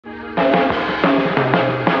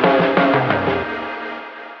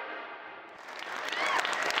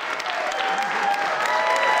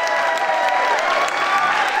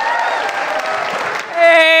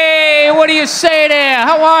you say there?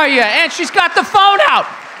 How are you? And she's got the phone out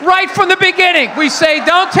right from the beginning. We say,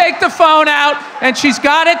 don't take the phone out, and she's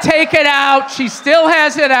got to take it out. She still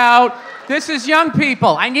has it out. This is young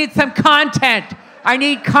people. I need some content. I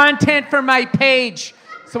need content for my page.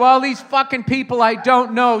 So all these fucking people I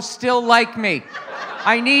don't know still like me.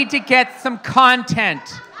 I need to get some content.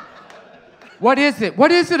 What is it?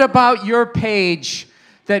 What is it about your page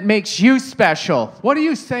that makes you special? What are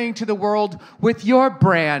you saying to the world with your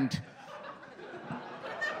brand?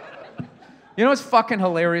 You know what's fucking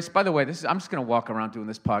hilarious? By the way, I'm just going to walk around doing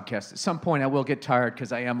this podcast. At some point, I will get tired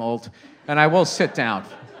because I am old, and I will sit down.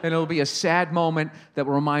 And it'll be a sad moment that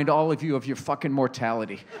will remind all of you of your fucking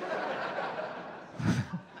mortality. You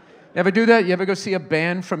ever do that? You ever go see a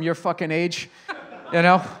band from your fucking age? You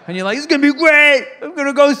know? And you're like, it's going to be great. I'm going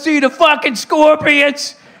to go see the fucking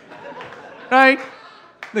Scorpions. Right?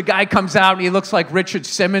 The guy comes out and he looks like Richard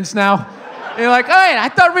Simmons now. And you're like, all right, I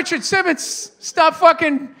thought Richard Simmons stopped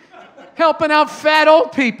fucking helping out fat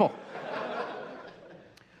old people.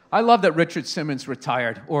 I love that Richard Simmons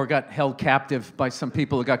retired or got held captive by some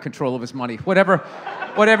people who got control of his money. Whatever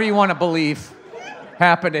you want to believe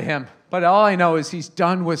happened to him. But all I know is he's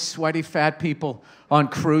done with sweaty fat people on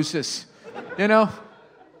cruises. You know?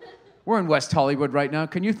 We're in West Hollywood right now.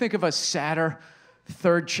 Can you think of a sadder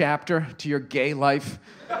third chapter to your gay life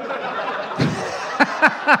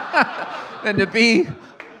than to be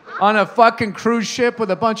on a fucking cruise ship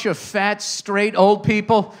with a bunch of fat, straight old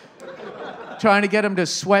people trying to get them to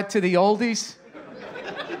sweat to the oldies?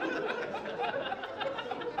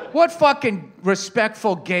 What fucking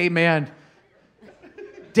respectful gay man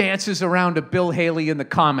dances around to Bill Haley in the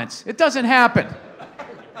comments? It doesn't happen.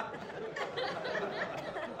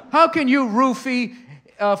 How can you roofie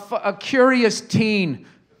a curious teen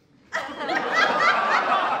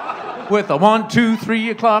with a 1, 2, 3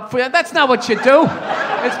 o'clock? That's not what you do.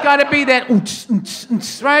 It's got to be that,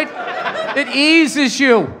 right? It eases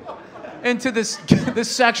you into the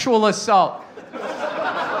sexual assault.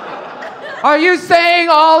 Are you saying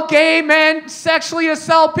all gay men sexually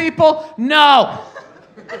assault people? No.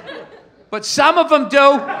 But some of them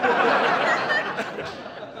do.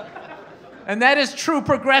 And that is true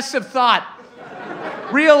progressive thought.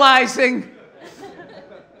 Realizing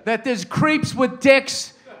that there's creeps with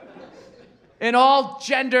dicks in all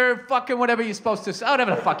gender, fucking whatever you're supposed to say.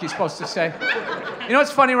 Whatever the fuck you're supposed to say. You know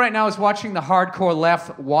what's funny right now is watching the hardcore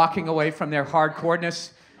left walking away from their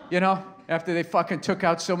hardcoreness, you know? After they fucking took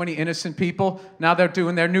out so many innocent people, now they're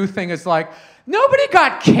doing their new thing is like, nobody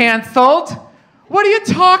got canceled. What are you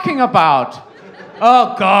talking about?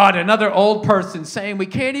 Oh, God, another old person saying we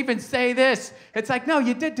can't even say this. It's like, no,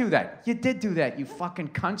 you did do that. You did do that, you fucking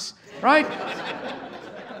cunts, right?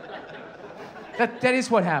 That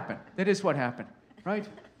is what happened. That is what happened, right?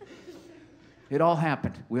 It all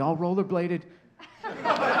happened. We all rollerbladed.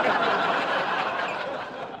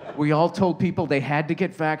 We all told people they had to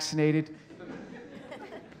get vaccinated.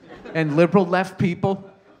 And liberal left people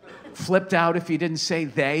flipped out if you didn't say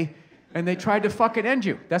they. And they tried to fucking end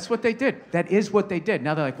you. That's what they did. That is what they did.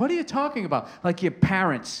 Now they're like, what are you talking about? Like your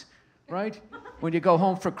parents, right? When you go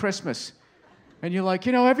home for Christmas. And you're like,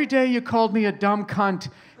 you know, every day you called me a dumb cunt,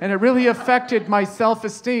 and it really affected my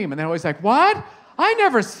self-esteem. And they're always like, what? I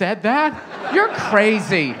never said that. You're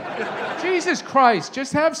crazy. Jesus Christ,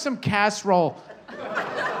 just have some casserole.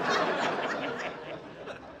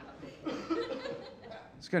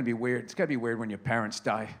 It's gonna be weird. It's gotta be weird when your parents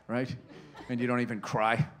die, right? And you don't even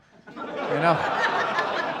cry. You know?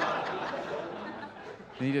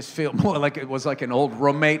 And you just feel more like it was like an old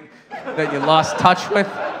roommate that you lost touch with.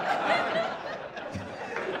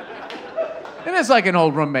 It is like an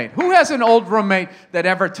old roommate. Who has an old roommate that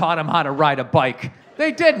ever taught him how to ride a bike?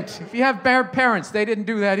 They didn't. If you have bad parents, they didn't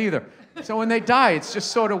do that either. So when they die, it's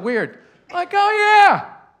just sort of weird. Like, oh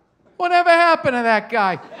yeah, whatever happened to that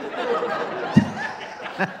guy?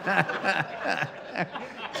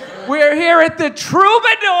 We're here at the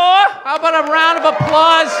Troubadour. How about a round of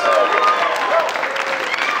applause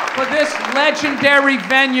for this legendary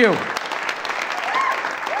venue?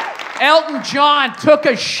 Elton John took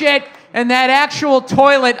a shit in that actual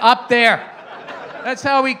toilet up there. That's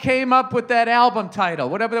how he came up with that album title,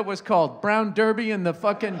 whatever it was called. Brown Derby and the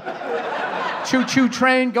fucking choo-choo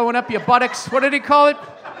train going up your buttocks. What did he call it?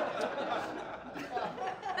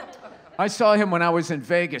 I saw him when I was in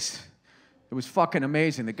Vegas. It was fucking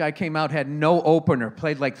amazing. The guy came out, had no opener,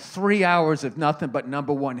 played like 3 hours of nothing but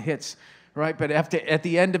 #1 hits, right? But at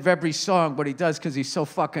the end of every song, what he does, because he's so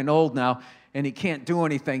fucking old now, and he can't do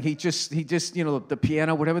anything, he just, you know, the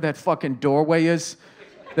piano, whatever that fucking doorway is,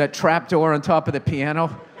 that trap door on top of the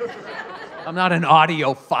piano. I'm not an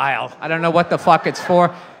audiophile. I don't know what the fuck it's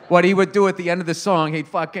for. what he would do at the end of the song, he'd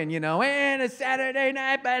fucking, you know, and it's Saturday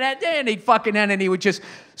night, and he'd fucking end and he would just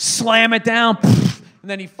slam it down, and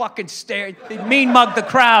then he'd fucking stare, he'd mean mug the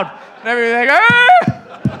crowd, and everybody like,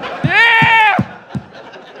 yeah!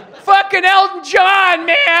 Fucking Elton John,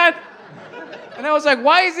 man! And I was like,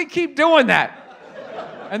 why does he keep doing that?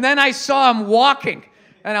 And then I saw him walking,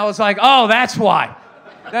 and I was like, oh, that's why.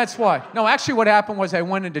 That's why. No, actually what happened was I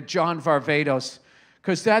went into John Varvatos,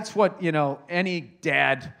 because that's what, you know, any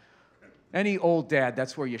old dad,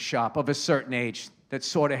 that's where you shop, of a certain age, that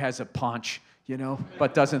sort of has a paunch, you know,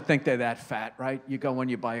 but doesn't think they're that fat, right? You go and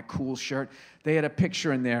you buy a cool shirt. They had a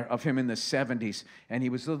picture in there of him in the 70s, and he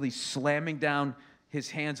was literally slamming down his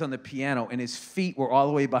hands on the piano, and his feet were all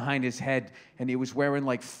the way behind his head, and he was wearing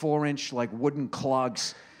like 4-inch like wooden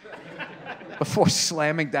clogs before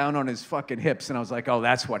slamming down on his fucking hips. And I was like, oh,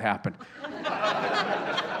 that's what happened.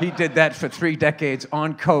 He did that for 3 decades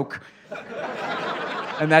on coke,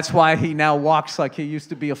 and that's why he now walks like he used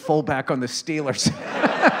to be a fullback on the Steelers.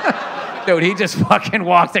 Dude, he just fucking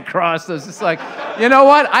walked across. It was just like, you know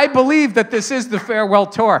what? I believe that this is the farewell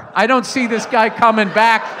tour. I don't see this guy coming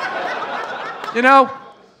back. You know,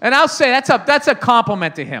 and I'll say that's a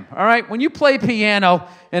compliment to him, all right? When you play piano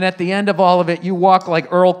and at the end of all of it, you walk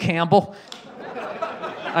like Earl Campbell,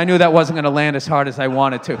 I knew that wasn't going to land as hard as I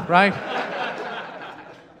wanted to, right?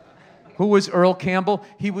 Who was Earl Campbell?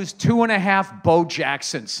 He was 2.5 Bo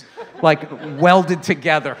Jacksons, like welded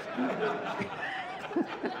together.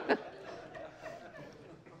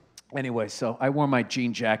 Anyway, so I wore my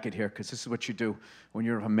jean jacket here because this is what you do when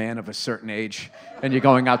you're a man of a certain age and you're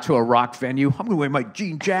going out to a rock venue. I'm going to wear my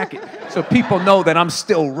jean jacket so people know that I'm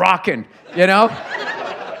still rocking, you know?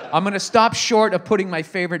 I'm going to stop short of putting my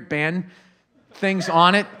favorite band things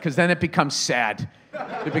on it because then it becomes sad.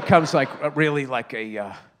 It becomes like really like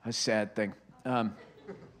a sad thing.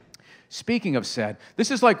 Speaking of sad, this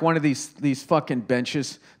is like one of these fucking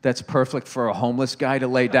benches that's perfect for a homeless guy to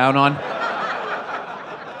lay down on.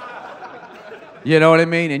 You know what I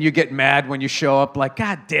mean? And you get mad when you show up like,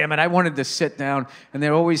 God damn it, I wanted to sit down. And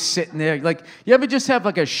they're always sitting there. Like, you ever just have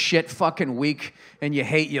like a shit fucking week and you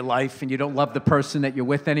hate your life and you don't love the person that you're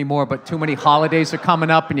with anymore, but too many holidays are coming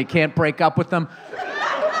up and you can't break up with them?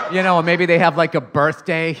 You know, or maybe they have like a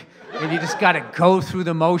birthday and you just got to go through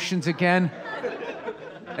the motions again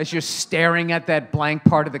as you're staring at that blank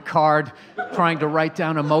part of the card, trying to write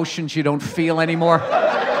down emotions you don't feel anymore.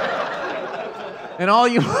 And all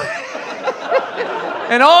you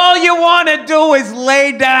want to do is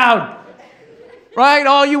lay down, right?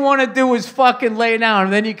 All you want to do is fucking lay down.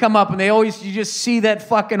 And then you come up and you just see that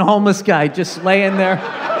fucking homeless guy just laying there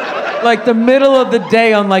like the middle of the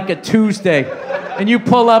day on like a Tuesday. And you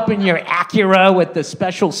pull up in your Acura with the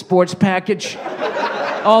special sports package,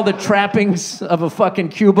 all the trappings of a fucking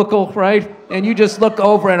cubicle, right? And you just look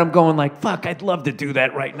over at him going like, fuck, I'd love to do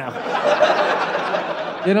that right now.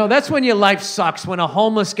 You know, that's when your life sucks, when a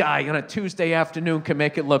homeless guy on a Tuesday afternoon can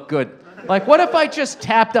make it look good. Like, what if I just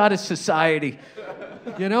tapped out of society?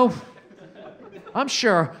 You know? I'm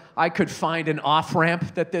sure I could find an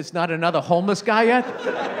off-ramp that there's not another homeless guy at.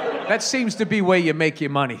 That seems to be where you make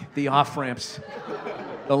your money, the off-ramps.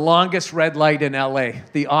 The longest red light in LA,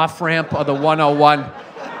 the off-ramp or the 101.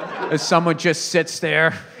 As someone just sits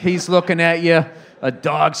there, he's looking at you, a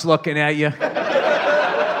dog's looking at you.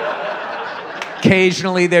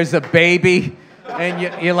 Occasionally there's a baby, and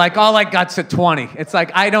you're like, all I got's a 20. It's like,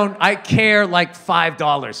 I care like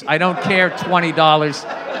 $5. I don't care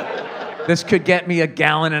 $20. This could get me 1.5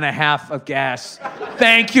 gallons of gas.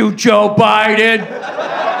 Thank you, Joe Biden.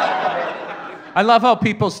 I love how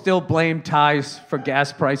people still blame ties for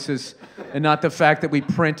gas prices and not the fact that we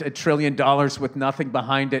print $1 trillion with nothing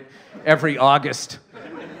behind it every August.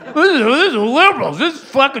 This is liberals. This is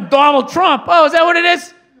fucking Donald Trump. Oh, is that what it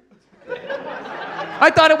is? I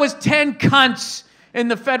thought it was 10 cunts in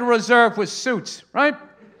the Federal Reserve with suits, right?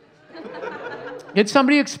 Did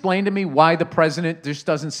somebody explain to me why the president just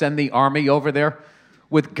doesn't send the army over there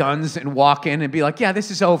with guns and walk in and be like, yeah, this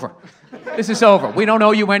is over. This is over. We don't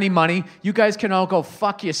owe you any money. You guys can all go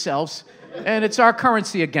fuck yourselves. And it's our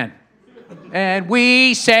currency again. And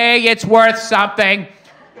we say it's worth something.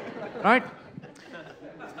 All right?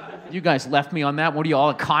 You guys left me on that. What are you all,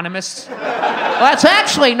 economists? Well, that's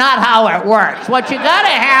actually not how it works. What you gotta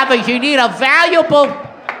have is you need a valuable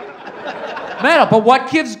metal. But what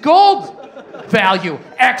gives gold value?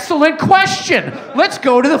 Excellent question. Let's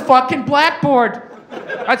go to the fucking blackboard.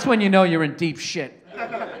 That's when you know you're in deep shit.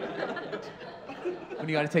 When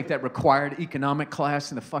you gotta take that required economic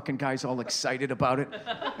class and the fucking guy's all excited about it.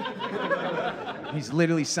 He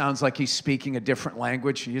literally sounds like he's speaking a different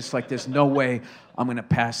language. You're just like, there's no way I'm gonna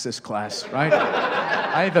pass this class, right?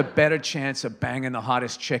 I have a better chance of banging the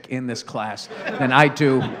hottest chick in this class than I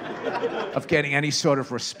do of getting any sort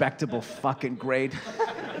of respectable fucking grade.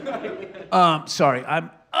 Sorry,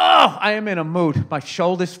 I am in a mood. My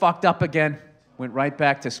shoulder's fucked up again. Went right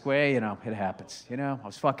back to square, you know, it happens. You know, I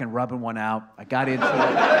was fucking rubbing one out. I got into it.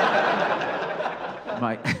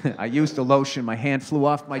 I used the lotion, my hand flew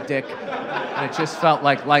off my dick, and it just felt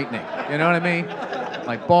like lightning. You know what I mean?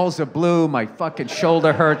 My balls are blue, my fucking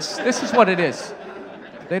shoulder hurts. This is what it is.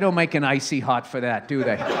 They don't make an icy hot for that, do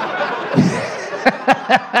they?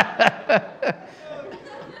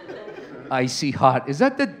 Icy hot. Is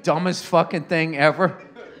that the dumbest fucking thing ever?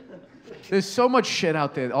 There's so much shit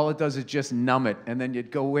out there. All it does is just numb it, and then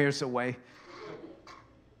it wears away.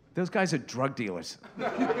 Those guys are drug dealers.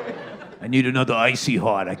 I need another icy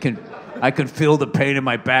hot. I can feel the pain in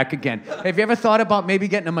my back again. Have you ever thought about maybe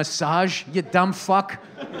getting a massage, you dumb fuck?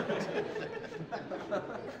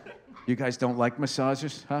 You guys don't like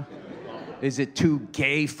massages, huh? Is it too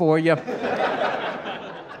gay for you?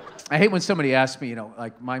 I hate when somebody asks me, you know,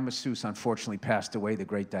 like my masseuse unfortunately passed away, the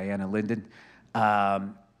great Diana Linden.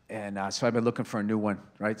 So I've been looking for a new one,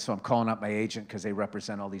 right? So I'm calling up my agent because they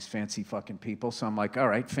represent all these fancy fucking people. So I'm like, all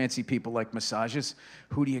right, fancy people like massages.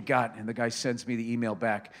 Who do you got? And the guy sends me the email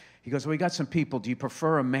back. He goes, well, we got some people. Do you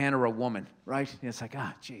prefer a man or a woman, right? And it's like,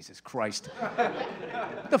 Jesus Christ.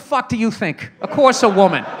 What the fuck do you think? Of course a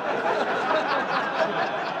woman.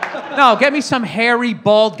 No, get me some hairy,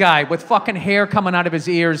 bald guy with fucking hair coming out of his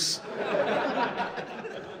ears.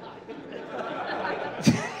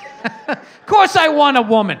 Of course I want a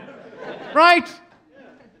woman, right?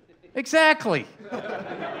 Exactly.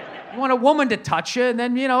 You want a woman to touch you, and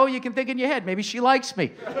then, you know, you can think in your head, maybe she likes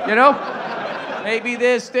me, you know? Maybe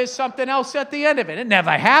there's something else at the end of it. It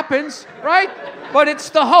never happens, right? But it's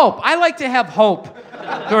the hope. I like to have hope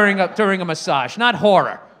during a massage, not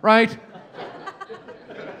horror, right?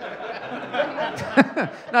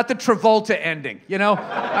 Not the Travolta ending, you know?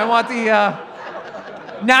 I want the,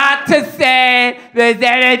 not to say there's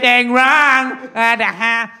anything wrong.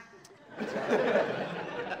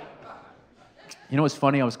 You know what's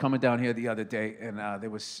funny? I was coming down here the other day, and there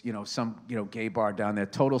was, you know, some, you know, gay bar down there,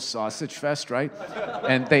 total sausage fest, right?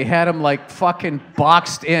 And they had them like fucking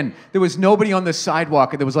boxed in. There was nobody on the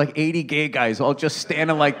sidewalk, and there was like 80 gay guys all just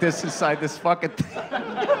standing like this inside this fucking thing.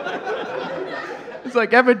 It's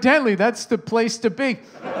like, evidently, that's the place to be.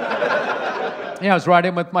 Yeah, I was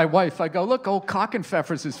riding with my wife. I go, look, old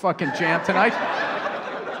Cockenpfeffers is fucking jammed tonight.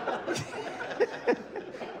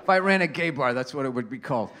 If I ran a gay bar, that's what it would be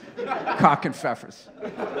called. Cockenpfeffers.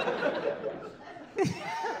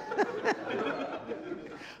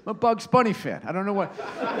 I'm a Bugs Bunny fan. I don't know what.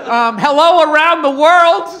 Hello around the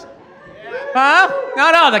world. Huh?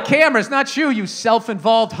 No, the camera's not you, you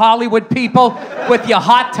self-involved Hollywood people with your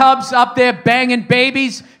hot tubs up there banging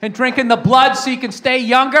babies and drinking the blood so you can stay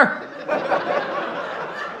younger.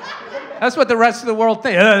 That's what the rest of the world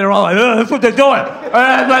thinks. They're all like, that's what they're doing.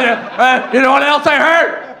 You know what else I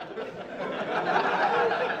heard?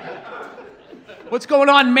 What's going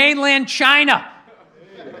on in mainland China?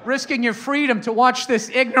 Risking your freedom to watch this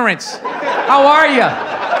ignorance. How are you?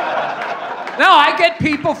 No, I get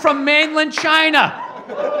people from mainland China.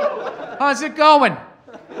 How's it going?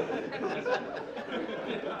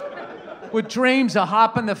 With dreams of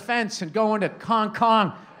hopping the fence and going to Hong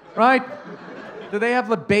Kong, right? Do they have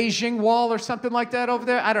the Beijing Wall or something like that over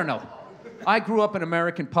there? I don't know. I grew up in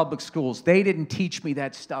American public schools. They didn't teach me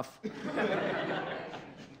that stuff.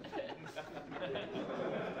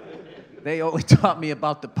 They only taught me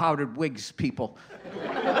about the powdered wigs people.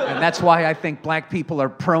 And that's why I think black people are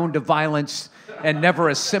prone to violence and never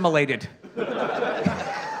assimilated.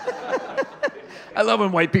 I love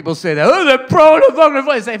when white people say that. Oh, they're prone to fucking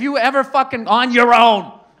violence. Have you ever fucking on your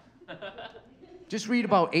own? Just read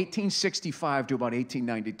about 1865 to about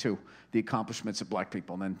 1892, the accomplishments of black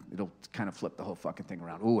people, and then it'll kind of flip the whole fucking thing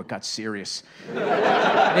around. Ooh, it got serious.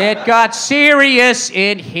 It got serious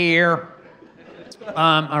in here.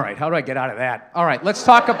 All right, how do I get out of that? All right, let's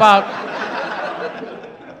talk about...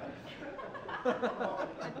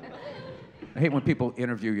 I hate when people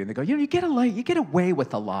interview you and they go, you know, you get away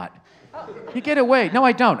with a lot. You get away. No,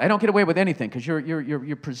 I don't. I don't get away with anything because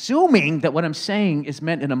you're presuming that what I'm saying is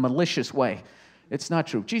meant in a malicious way. It's not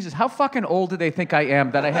true. Jesus, how fucking old do they think I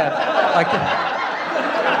am that I have like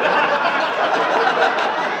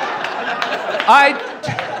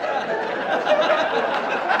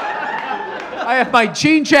I have my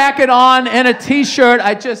jean jacket on and a t-shirt.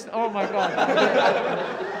 Oh my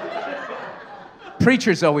God.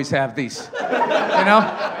 Preachers always have these, you know?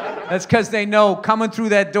 That's because they know coming through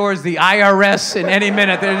that door is the IRS in any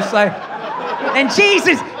minute. They're just like, and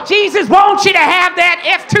Jesus wants you to have that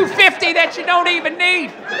F-250 that you don't even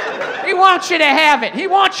need. He wants you to have it. He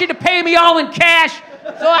wants you to pay me all in cash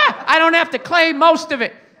so I don't have to claim most of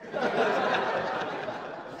it.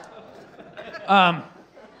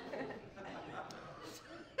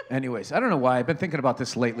 Anyways, I don't know why. I've been thinking about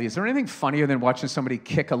this lately. Is there anything funnier than watching somebody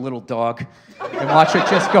kick a little dog and watch it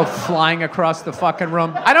just go flying across the fucking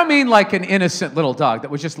room? I don't mean like an innocent little dog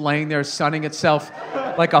that was just laying there sunning itself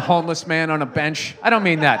like a homeless man on a bench. I don't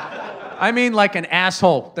mean that. I mean like an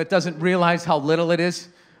asshole that doesn't realize how little it is.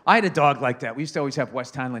 I had a dog like that. We used to always have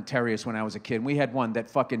West Highland Terriers when I was a kid. And we had one that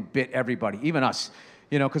fucking bit everybody, even us,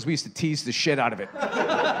 you know, because we used to tease the shit out of it.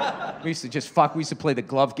 We used to just fuck. We used to play the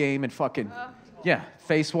glove game and fucking... Yeah,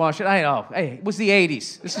 face wash it. I know. Hey, it was the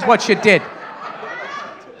 80s. This is what you did.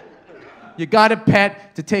 You got a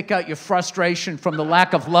pet to take out your frustration from the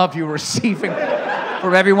lack of love you were receiving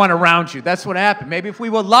from everyone around you. That's what happened. Maybe if we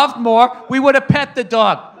were loved more, we would have pet the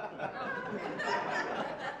dog.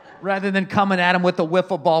 Rather than coming at him with a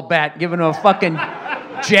wiffle ball bat, giving him a fucking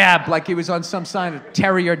jab like he was on some sign of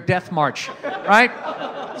terrier death march, right?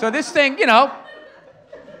 So this thing, you know,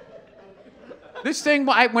 this thing,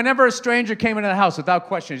 whenever a stranger came into the house, without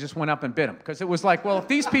question, I just went up and bit him. Because it was like, well, if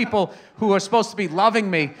these people who are supposed to be loving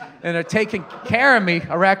me and are taking care of me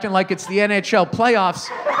are acting like it's the NHL playoffs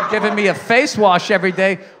and giving me a face wash every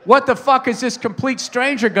day, what the fuck is this complete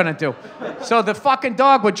stranger gonna do? So the fucking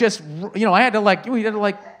dog would just, you know, we had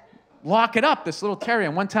to lock it up, this little terrier.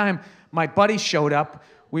 And one time, my buddy showed up.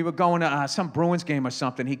 We were going to some Bruins game or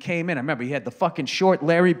something. He came in. I remember he had the fucking short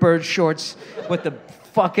Larry Bird shorts with the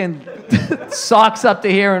fucking socks up to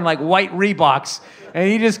here and like white Reeboks. And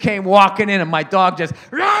he just came walking in and my dog just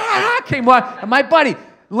came walking. And my buddy,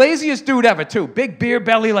 laziest dude ever too. Big beer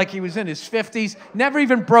belly like he was in his 50s. Never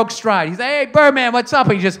even broke stride. He's like, hey, Birdman, what's up?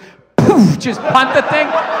 And he just, poof, just punt the thing.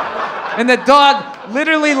 And the dog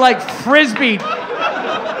literally like frisbeed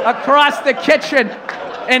across the kitchen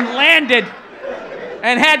and landed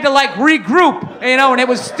and had to like regroup, you know, and it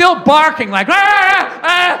was still barking like,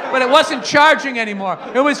 but it wasn't charging anymore.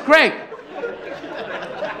 It was great.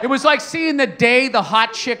 It was like seeing the day the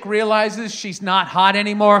hot chick realizes she's not hot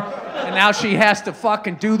anymore, and now she has to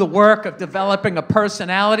fucking do the work of developing a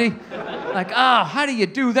personality. Like, oh, how do you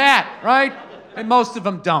do that, right? And most of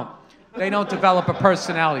them don't. They don't develop a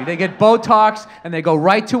personality. They get Botox, and they go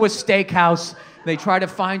right to a steakhouse. They try to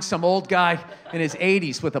find some old guy in his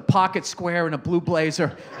 80s with a pocket square and a blue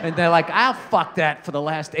blazer, and they're like, I'll fuck that for the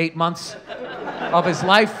last 8 months of his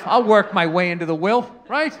life. I'll work my way into the will,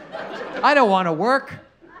 right? I don't want to work.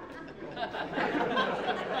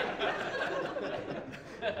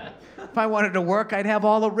 If I wanted to work, I'd have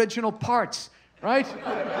all original parts, right?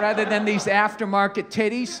 Rather than these aftermarket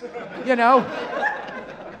titties, you know?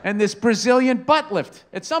 And this Brazilian butt lift.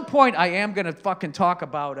 At some point, I am going to fucking talk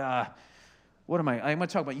about... What am I? I'm going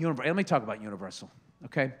to talk about Universal. Let me talk about Universal,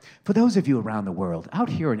 okay? For those of you around the world, out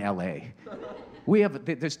here in L.A.,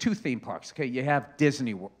 there's 2 theme parks, okay? You have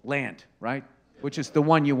Disneyland, right? Which is the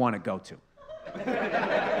one you want to go to.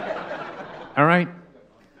 All right?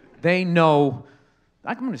 They know...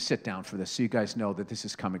 I'm going to sit down for this so you guys know that this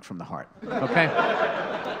is coming from the heart, okay?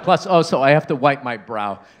 Plus, also, I have to wipe my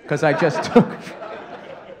brow because I just took...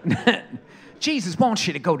 Jesus wants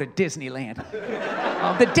you to go to Disneyland.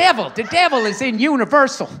 The devil is in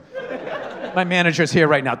Universal. My manager's here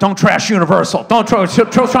right now. Don't trash Universal. Still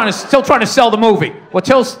trying to sell the movie. Well,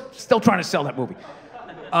 Till's still trying to sell that movie.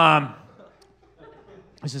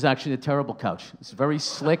 This is actually a terrible couch. It's very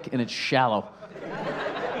slick and it's shallow.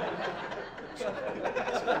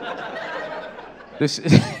 This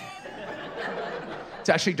is... It's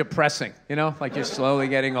actually depressing, you know? Like you're slowly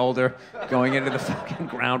getting older, going into the fucking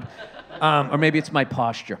ground. Or maybe it's my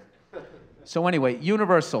posture. So anyway,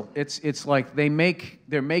 Universal, it's like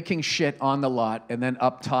they're making shit on the lot, and then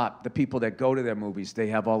up top, the people that go to their movies, they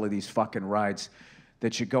have all of these fucking rides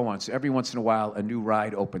that you go on. So every once in a while, a new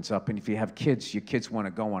ride opens up, and if you have kids, your kids want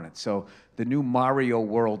to go on it. So the new Mario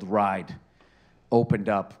World ride opened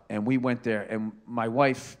up, and we went there, and my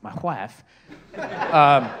wife,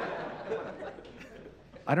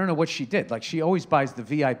 I don't know what she did. Like, she always buys the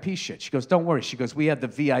VIP shit. She goes, don't worry. She goes, we had the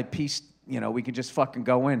VIP, you know, we can just fucking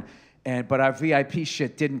go in. But our VIP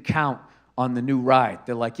shit didn't count on the new ride.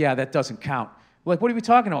 They're like, yeah, that doesn't count. We're like, what are we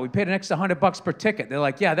talking about? We paid an extra $100 per ticket. They're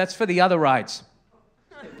like, yeah, that's for the other rides.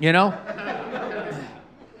 You know?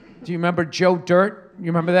 Do you remember Joe Dirt? You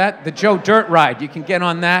remember that? The Joe Dirt ride. You can get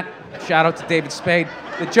on that. Shout out to David Spade.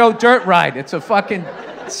 The Joe Dirt ride. It's a fucking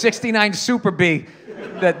 69 Super B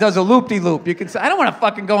that does a loop-de-loop. You can say, I don't want to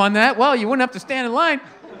fucking go on that. Well, you wouldn't have to stand in line.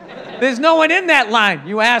 There's no one in that line,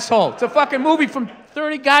 you asshole. It's a fucking movie from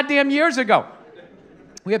 30 goddamn years ago.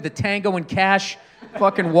 We have the Tango and Cash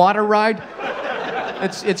fucking water ride.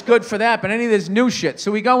 It's good for that, but any of this new shit.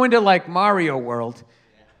 So we go into like Mario World,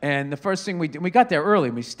 and the first thing we got there early,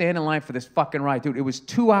 and we stand in line for this fucking ride. Dude, it was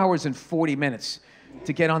 2 hours and 40 minutes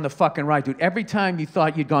to get on the fucking ride, dude. Every time you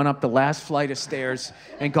thought you'd gone up the last flight of stairs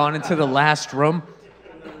and gone into the last room,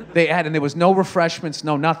 and there was no refreshments,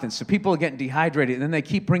 no nothing. So people are getting dehydrated, and then they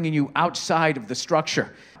keep bringing you outside of the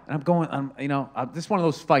structure. And I'm going, this is one of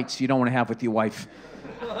those fights you don't want to have with your wife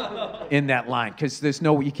in that line, because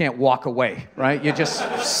you can't walk away, right? You're just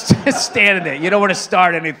standing there. You don't want to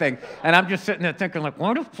start anything. And I'm just sitting there thinking, like,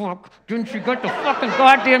 why the fuck didn't you get the fucking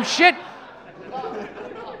goddamn shit?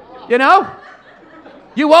 You know?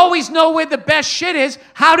 You always know where the best shit is.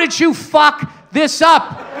 How did you fuck this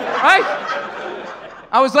up, right?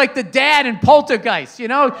 I was like the dad in Poltergeist, you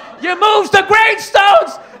know? You moved the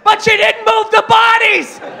gravestones, but you didn't move the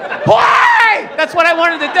bodies. Why? That's what I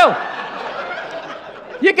wanted to do.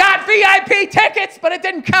 You got VIP tickets, but it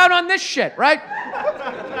didn't count on this shit, right?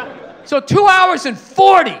 So 2 hours and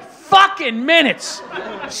 40 fucking minutes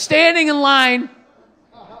standing in line.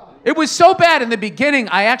 It was so bad in the beginning,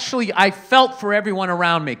 I felt for everyone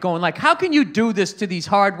around me, going like, how can you do this to these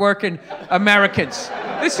hardworking Americans?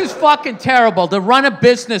 This is fucking terrible to run a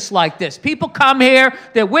business like this. People come here,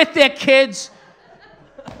 they're with their kids,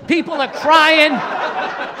 people are crying.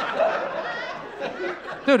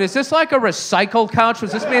 Dude, is this like a recycled couch?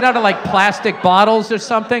 Was this made out of like plastic bottles or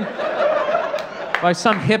something? By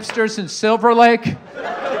some hipsters in Silver Lake?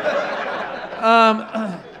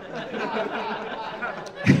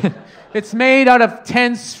 It's made out of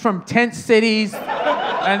tents from tent cities,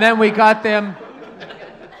 and then we got them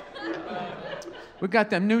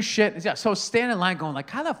new shit. Yeah, so standing in line going like,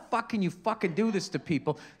 how the fuck can you fucking do this to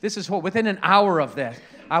people? This is what, within an hour of that,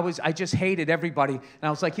 I just hated everybody. And I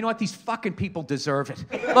was like, you know what? These fucking people deserve it.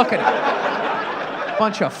 Look at it.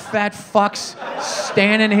 Bunch of fat fucks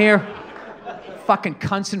standing here. Fucking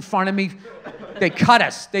cunts in front of me. They cut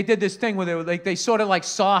us. They did this thing where they sort of like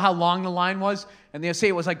saw how long the line was, and they say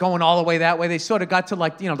it was like going all the way that way. They sort of got to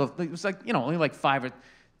like, it was like, only like 5 or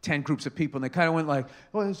 10 groups of people, and they kind of went like,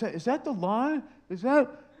 oh, is that the line? Is that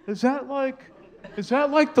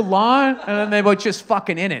like the line? And then they were just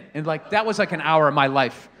fucking in it. And like, that was like an hour of my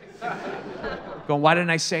life. Going, why didn't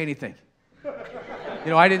I say anything?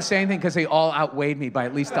 I didn't say anything because they all outweighed me by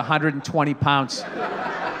at least 120 pounds.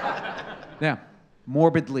 Yeah,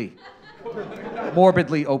 morbidly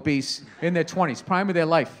obese, in their 20s, prime of their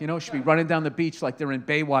life. Should be running down the beach like they're in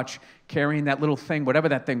Baywatch, carrying that little thing, whatever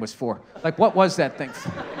that thing was for. Like, what was that thing for?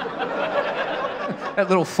 That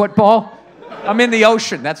little football? I'm in the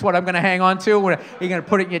ocean. That's what I'm going to hang on to. You're going to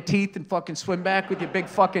put it in your teeth and fucking swim back with your big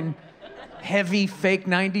fucking heavy fake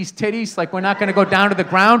 90s titties? Like, we're not going to go down to the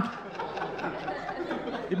ground?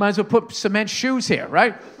 You might as well put cement shoes here,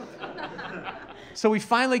 right? So we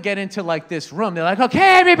finally get into like this room. They're like,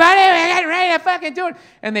 okay, everybody, we're getting ready to fucking do it.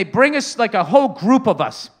 And they bring us like a whole group of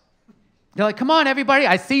us. They're like, come on, everybody.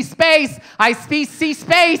 I see space. I see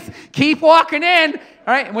space. Keep walking in.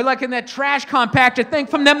 All right, and we're like in that trash compactor thing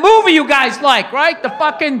from that movie you guys like, right? The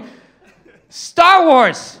fucking Star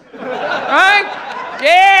Wars, right?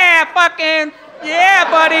 Yeah,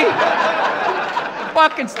 buddy.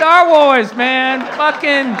 Fucking Star Wars, man.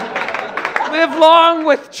 Fucking live long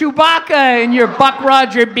with Chewbacca and your Buck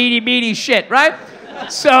Roger beady shit, right?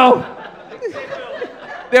 So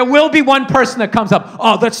there will be one person that comes up,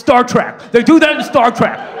 oh, that's Star Trek. They do that in Star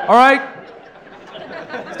Trek, all right?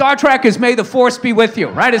 Star Trek is may the force be with you,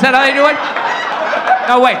 right? Is that how they do it?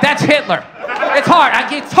 No, wait, that's Hitler. It's hard.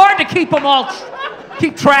 It's hard to keep them all,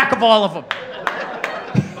 keep track of all of them.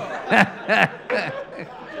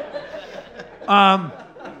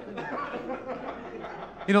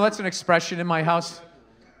 That's an expression in my house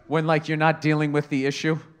when, like, you're not dealing with the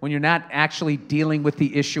issue, when you're not actually dealing with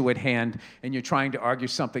the issue at hand and you're trying to argue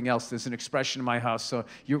something else. There's an expression in my house. So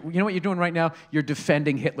you know what you're doing right now? You're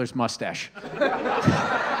defending Hitler's mustache.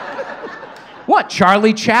 What,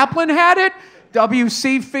 Charlie Chaplin had it?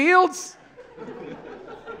 W.C. Fields?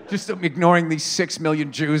 Just ignoring these 6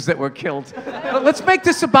 million Jews that were killed. Let's make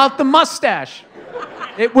this about the mustache.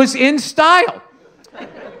 It was in style.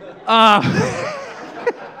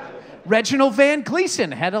 Reginald Van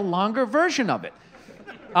Gleason had a longer version of it.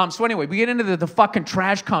 So anyway, we get into the fucking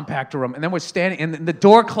trash compactor room, and then we're standing, and the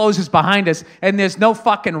door closes behind us, and there's no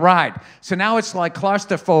fucking ride. So now it's like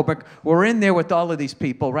claustrophobic. We're in there with all of these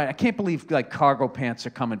people, right? I can't believe like cargo pants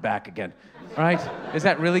are coming back again, right? Is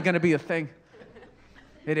that really going to be a thing?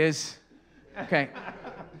 It is. Okay.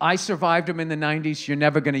 I survived them in the 90s. You're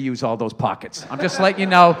never going to use all those pockets. I'm just letting you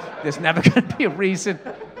know, there's never going to be a reason.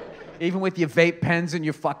 Even with your vape pens and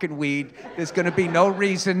your fucking weed, there's gonna be no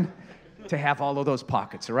reason to have all of those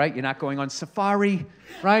pockets, all right? You're not going on safari,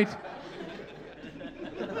 right?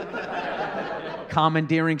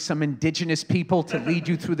 Commandeering some indigenous people to lead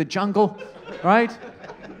you through the jungle, right?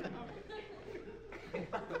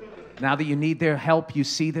 Now that you need their help, you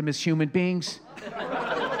see them as human beings.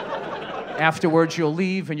 Afterwards, you'll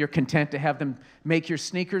leave and you're content to have them make your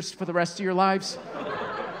sneakers for the rest of your lives.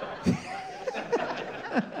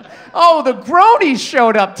 Oh, the Gronies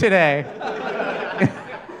showed up today.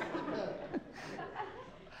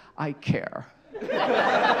 I care.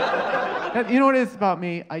 You know what it is about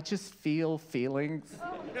me? I just feel feelings.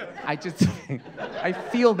 I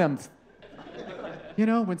feel them. You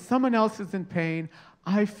know, when someone else is in pain,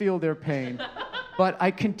 I feel their pain. But I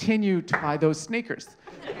continue to buy those sneakers.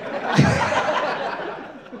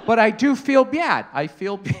 But I do feel bad. I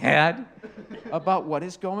feel bad about what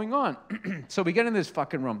is going on. So we get in this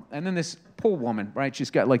fucking room, and then this poor woman, right? She's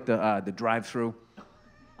got like the drive-through.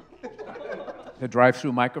 The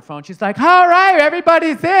drive-through microphone. She's like, all right,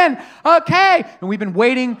 everybody's in. Okay. And we've been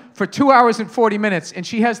waiting for 2 hours and 40 minutes, and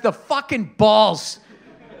she has the fucking balls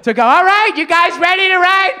to go, all right, you guys ready to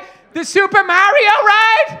ride the Super Mario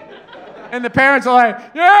ride? And the parents are like,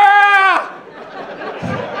 yeah!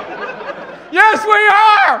 Yes, we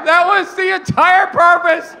are! That was the entire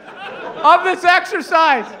purpose of this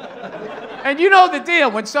exercise. And you know the deal.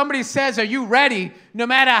 When somebody says, are you ready? No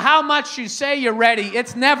matter how much you say you're ready,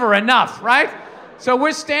 it's never enough, right? So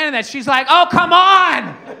we're standing there. She's like, oh, come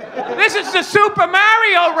on! This is the Super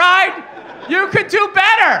Mario ride! You could do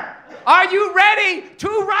better! Are you ready to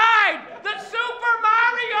ride the Super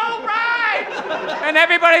Mario ride? And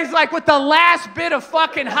everybody's like, with the last bit of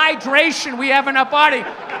fucking hydration we have in our body,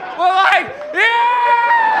 we're like,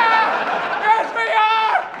 yeah! Yes, we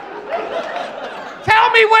are!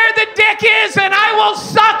 Tell me where the dick is and I will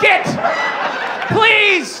suck it!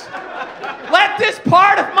 Please! Let this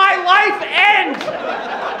part of my life end!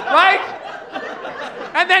 Right?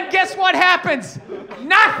 And then guess what happens?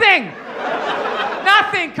 Nothing!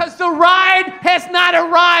 Nothing, because the ride has not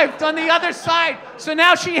arrived on the other side. So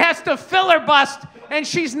now she has to filler bust, and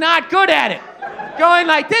she's not good at it. Going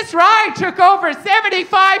like, this ride took over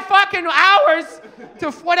 75 fucking hours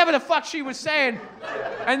to whatever the fuck she was saying.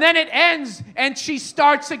 And then it ends, and she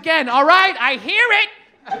starts again. All right, I hear it.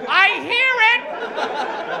 I hear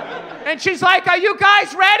it. And she's like, are you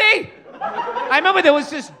guys ready? I remember there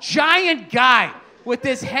was this giant guy with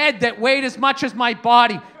this head that weighed as much as my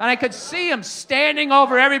body, and I could see him standing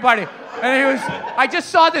over everybody. And I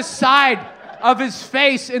just saw the side of his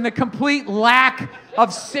face in the complete lack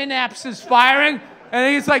of synapses firing,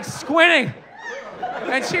 and he's like squinting.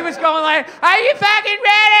 And she was going like, are you fucking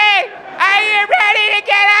ready? Are you ready to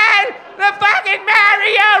get on the fucking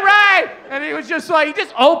Mario ride? And he was just like, he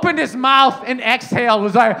just opened his mouth and exhaled,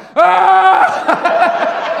 was like, ah!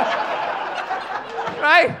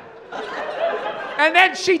 Right? And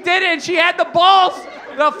then she did it, and she had the balls,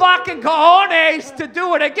 the fucking cojones to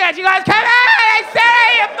do it again. She goes, come on, I said,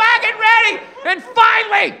 are you fucking ready? And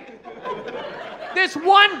finally, this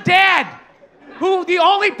one dad, who the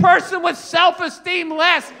only person with self-esteem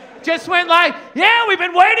less, just went like, yeah, we've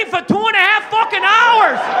been waiting for 2.5 fucking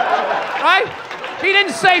hours. Right? He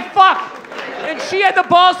didn't say fuck. And she had the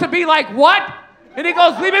balls to be like, what? And he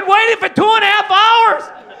goes, we've been waiting for 2.5 hours.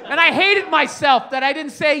 And I hated myself that I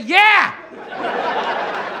didn't say, yeah.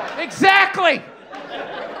 Exactly.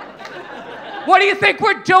 What do you think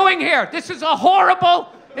we're doing here? This is a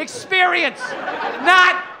horrible experience.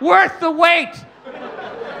 Not worth the wait.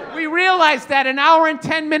 We realized that an hour and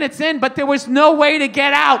 10 minutes in, but there was no way to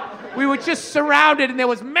get out. We were just surrounded, and there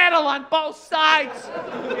was metal on both sides.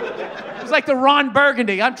 It was like the Ron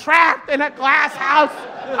Burgundy. I'm trapped in a glass house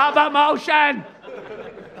of emotion.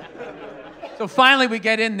 So finally we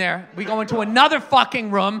get in there. We go into another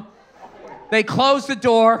fucking room. They close the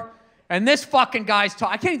door, and this fucking guy's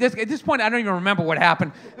talking. At this point, I don't even remember what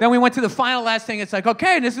happened. Then we went to the final last thing. It's like,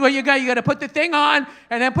 okay, this is what you got. You got to put the thing on,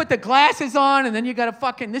 and then put the glasses on, and then you got to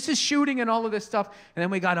fucking, this is shooting and all of this stuff. And then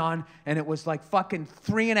we got on, and it was like fucking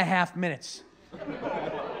 3.5 minutes.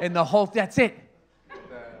 And that's it.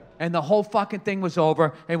 And the whole fucking thing was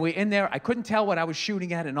over, and we in there. I couldn't tell what I was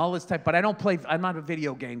shooting at and all this type, but I'm not a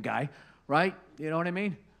video game guy, right? You know what I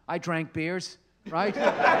mean? I drank beers. Right?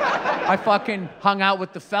 I fucking hung out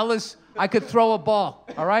with the fellas. I could throw a ball,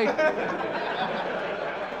 all right?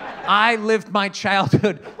 I lived my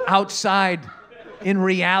childhood outside in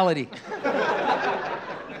reality.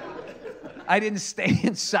 I didn't stay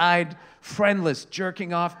inside friendless,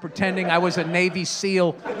 jerking off, pretending I was a Navy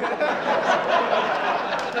SEAL,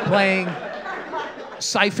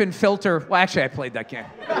 siphon filter. Well, actually, I played that game.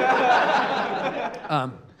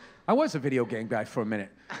 I was a video game guy for a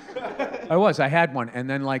minute. I had one, and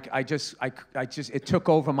then like it took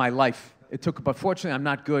over my life. But fortunately, I'm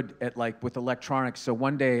not good at with electronics. So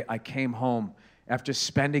one day I came home after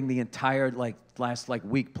spending the entire last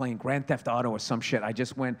week playing Grand Theft Auto or some shit. I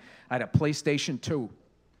had a PlayStation 2.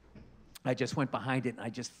 I just went behind it and I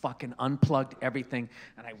just fucking unplugged everything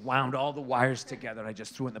and I wound all the wires together and I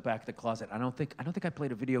just threw it in the back of the closet. I don't think I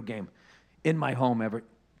played a video game in my home ever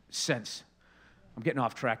since. I'm getting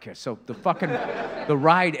off track here. So the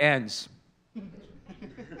ride ends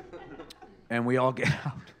and we all get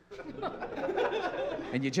out.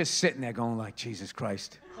 And you're just sitting there going like, Jesus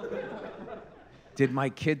Christ. Did my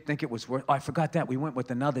kid think it was worth? Oh, I forgot that. We went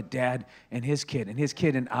with another dad and his kid. And his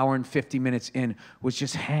kid, an hour and 50 minutes in, was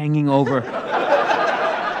just hanging over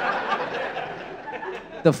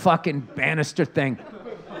the fucking banister thing.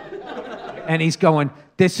 And he's going,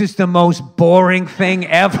 this is the most boring thing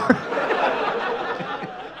ever.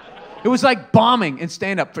 It was like bombing in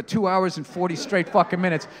stand-up for 2 hours and 40 straight fucking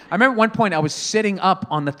minutes. I remember at one point I was sitting up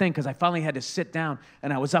on the thing because I finally had to sit down,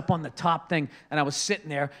 and I was up on the top thing, and I was sitting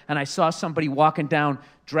there, and I saw somebody walking down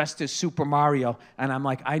dressed as Super Mario, and I'm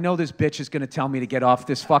like, I know this bitch is going to tell me to get off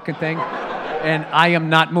this fucking thing, and I am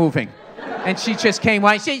not moving. And she just came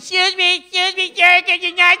by and said, excuse me, sir, could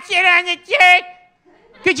you not sit on the chair?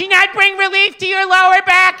 Could you not bring relief to your lower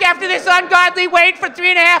back after this ungodly wait for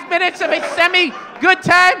 3.5 minutes of a semi-good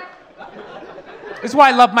time? This is why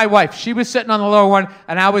I love my wife. She was sitting on the lower one,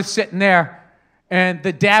 and I was sitting there, and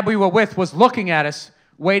the dad we were with was looking at us,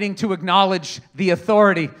 waiting to acknowledge the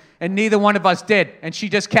authority, and neither one of us did. And she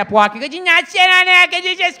just kept walking. Could you not sit on that? Could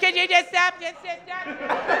you just stop? Just sit down.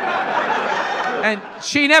 And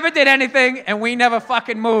she never did anything, and we never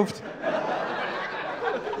fucking moved.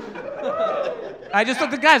 I just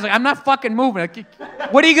looked at the guys like, I'm not fucking moving. Like,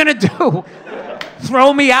 what are you gonna do?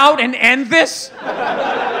 Throw me out and end this?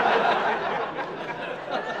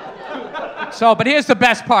 So, but here's the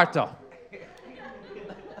best part, though.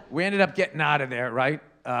 We ended up getting out of there, right?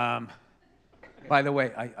 By the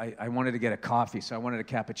way, I wanted to get a coffee, so I wanted a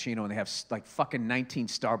cappuccino, and they have like fucking 19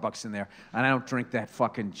 Starbucks in there, and I don't drink that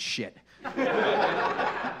fucking shit.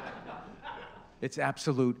 It's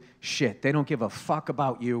absolute shit. They don't give a fuck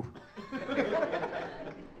about you.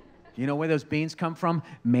 You know where those beans come from?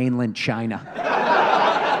 Mainland China.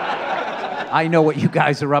 I know what you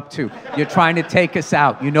guys are up to. You're trying to take us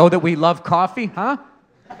out. You know that we love coffee, huh?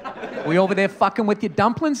 We over there fucking with your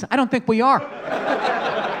dumplings? I don't think we are.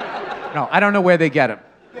 No, I don't know where they get them.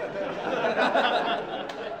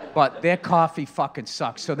 But their coffee fucking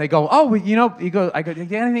sucks. So they go, oh, you know, I go, is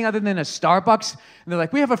there anything other than a Starbucks? And they're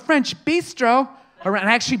like, we have a French bistro. And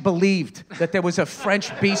I actually believed that there was a French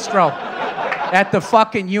bistro at the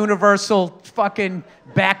fucking Universal fucking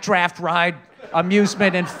backdraft ride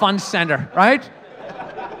amusement and fun center, right?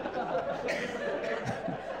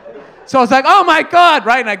 So I was like, oh my God,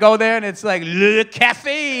 right? And I go there and it's like, Le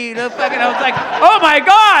Cafe, the fucking, I was like, oh my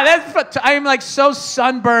God, I am like so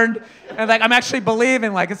sunburned and like I'm actually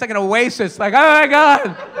believing, like it's like an oasis, like, oh my God.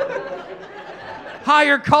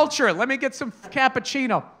 Higher culture, let me get some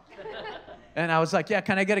cappuccino. And I was like, yeah,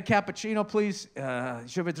 can I get a cappuccino, please?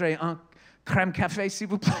 Je voudrais un crème café, s'il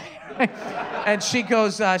vous plaît. And she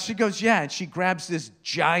goes, yeah. And she grabs this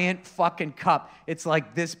giant fucking cup. It's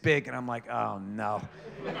like this big. And I'm like, oh no.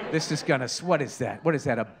 This is gonna, what is that? What is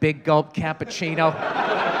that, a big gulp cappuccino?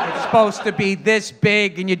 It's supposed to be this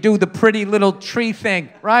big and you do the pretty little tree thing,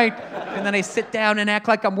 right? And then I sit down and act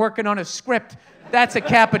like I'm working on a script. That's a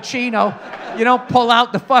cappuccino. You don't pull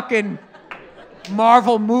out the fucking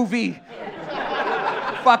Marvel movie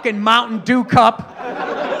fucking Mountain Dew cup.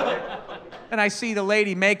 And I see the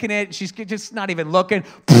lady making it, she's just not even looking.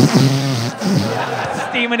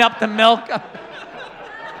 Steaming up the milk.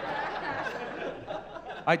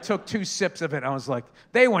 I took 2 sips of it, and I was like,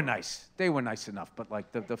 they were nice. They were nice enough, but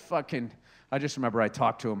like the fucking, I just remember I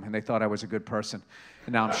talked to them, and they thought I was a good person.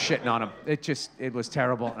 And now I'm shitting on them. It was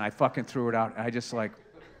terrible, and I fucking threw it out. And I just like,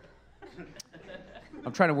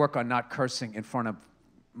 I'm trying to work on not cursing in front of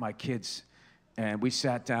my kids. And we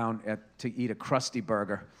sat down to eat a Krusty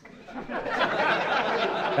Burger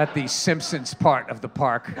at the Simpsons part of the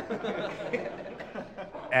park.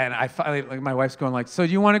 And I finally, like, my wife's going like, so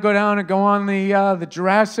do you want to go down and go on the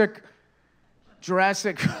Jurassic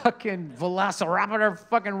fucking Velociraptor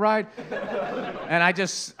fucking ride? And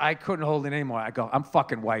I couldn't hold it anymore. I go, I'm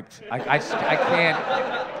fucking wiped. I can't,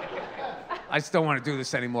 I just don't want to do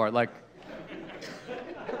this anymore. Like,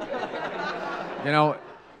 you know,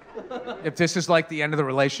 if this is like the end of the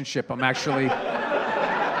relationship, I'm actually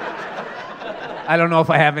I don't know if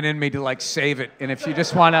I have it in me to, like, save it. And if you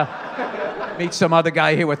just want to meet some other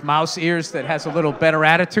guy here with mouse ears that has a little better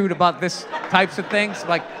attitude about this types of things,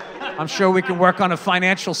 like, I'm sure we can work on a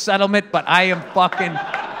financial settlement, but I am fucking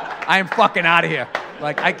out of here.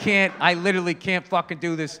 Like, I literally can't fucking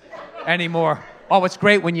do this anymore. Oh, it's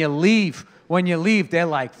great when you leave. When you leave, they're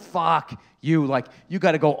like, fuck you. Like, you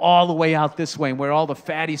got to go all the way out this way, and where all the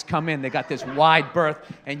fatties come in, they got this wide berth,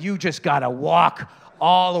 and you just got to walk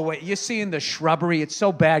all the way. You're seeing the shrubbery. It's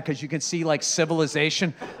so bad because you can see, like,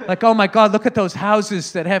 civilization. Like, oh, my God, look at those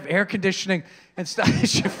houses that have air conditioning and stuff.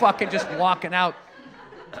 You're fucking just walking out.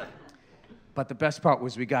 But the best part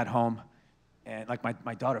was we got home, and, like,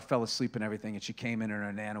 my daughter fell asleep and everything, and she came in and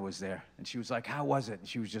her Nana was there. And she was like, how was it? And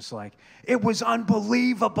she was just like, it was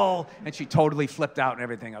unbelievable. And she totally flipped out and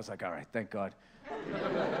everything. I was like, all right, thank God.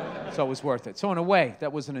 So it was worth it. So in a way,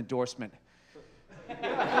 that was an endorsement.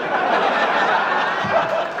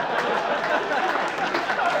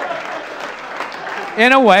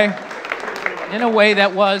 In a way,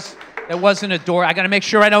 that wasn't a door. I got to make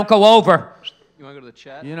sure I don't go over. You want to go to the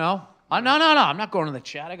chat? You know? No. I'm not going to the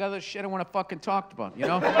chat. I got other shit I want to fucking talk about, you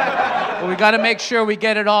know? But we got to make sure we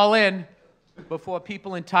get it all in before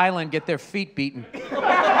people in Thailand get their feet beaten.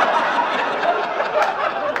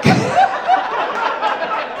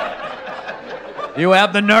 You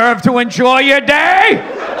have the nerve to enjoy your day?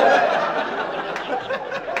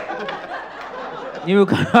 You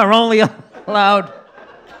are only allowed...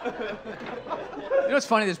 You know what's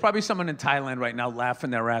funny? There's probably someone in Thailand right now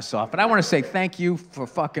laughing their ass off. And I want to say thank you for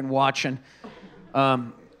fucking watching. I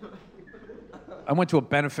went to a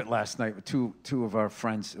benefit last night with two of our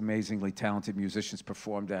friends, amazingly talented musicians,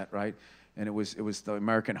 performed at, right? And it was the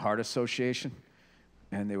American Heart Association.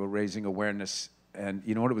 And they were raising awareness. And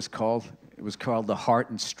you know what it was called? It was called the Heart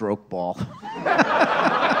and Stroke Ball.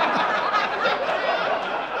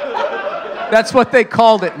 That's what they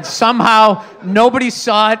called it. And somehow nobody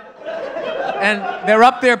saw it. And they're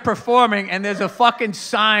up there performing, and there's a fucking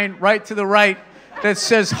sign right to the right that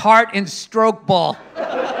says Heart and Stroke Ball.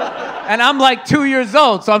 And I'm like 2 years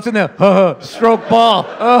old, so I'm sitting there, stroke ball.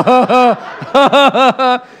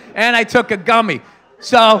 And I took a gummy.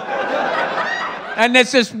 So, and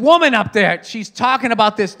there's this woman up there. She's talking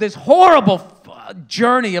about this horrible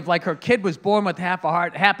journey of, like, her kid was born with half a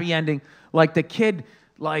heart, happy ending. Like, the kid,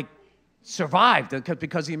 like, survived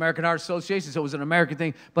because the American Heart Association, so it was an American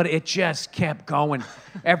thing, but it just kept going.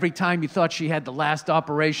 Every time you thought she had the last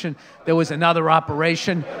operation, there was another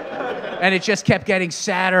operation, and it just kept getting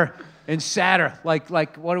sadder and sadder. Like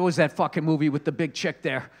what was that fucking movie with the big chick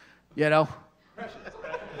there? You know?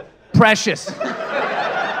 Precious.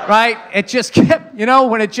 Right? It just kept, you know,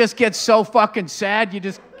 when it just gets so fucking sad, you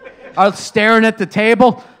just are staring at the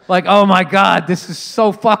table like, oh my God, this is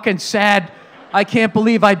so fucking sad. I can't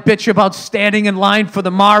believe I bitch about standing in line for the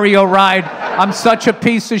Mario ride. I'm such a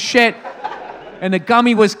piece of shit. And the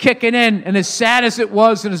gummy was kicking in, and as sad as it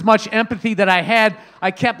was and as much empathy that I had,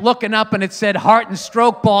 I kept looking up and it said Heart and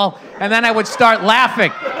Stroke Ball, and then I would start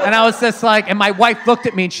laughing. And I was just like, and my wife looked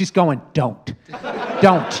at me and she's going, don't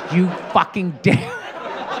you fucking dare.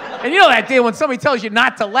 And you know that deal when somebody tells you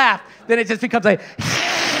not to laugh, then it just becomes like,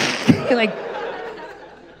 like,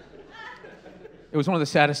 it was one of the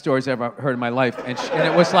saddest stories I ever heard in my life. And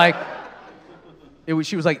it was like,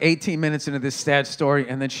 she was like 18 minutes into this sad story,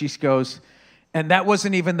 and then she goes, and that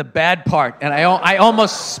wasn't even the bad part. And I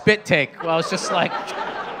almost spit take. Well, I was just like, I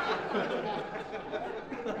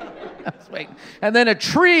was waiting. And then a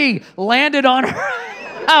tree landed on her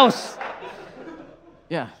house.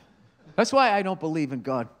 Yeah. That's why I don't believe in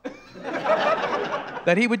God.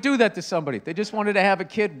 That he would do that to somebody. They just wanted to have a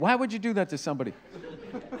kid. Why would you do that to somebody?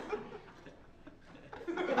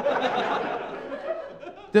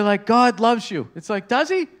 They're like, God loves you. It's like, does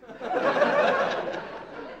he?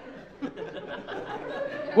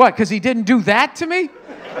 What, because he didn't do that to me?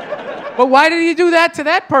 But why did he do that to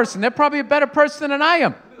that person? They're probably a better person than I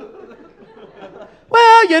am.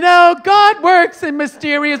 Well, you know, God works in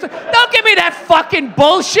mysterious... Don't give me that fucking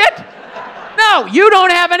bullshit! No, you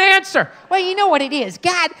don't have an answer. Well, you know what it is.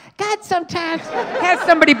 God sometimes has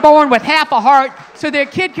somebody born with half a heart so their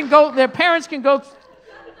parents can go...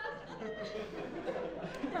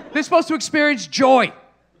 They're supposed to experience joy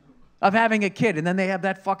of having a kid, and then they have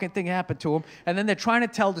that fucking thing happen to them, and then they're trying to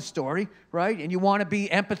tell the story, right? And you want to be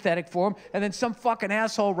empathetic for them, and then some fucking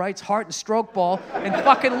asshole writes Heart and Stroke Ball and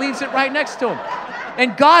fucking leaves it right next to him.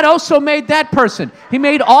 And God also made that person. He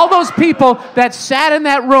made all those people that sat in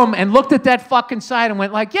that room and looked at that fucking side and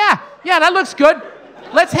went like, yeah, that looks good.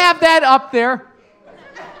 Let's have that up there.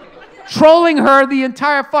 Trolling her the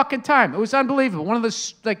entire fucking time. It was unbelievable. One of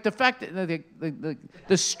the, like, the fact that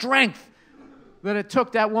the strength that it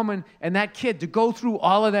took that woman and that kid to go through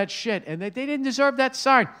all of that shit, and they didn't deserve that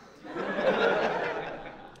sign.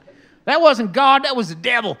 That wasn't God, that was the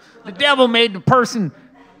devil. The devil made the person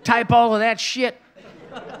type all of that shit.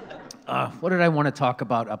 What did I want to talk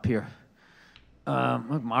about up here?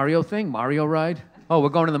 Mario thing? Mario ride? Oh, we're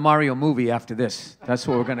going to the Mario movie after this. That's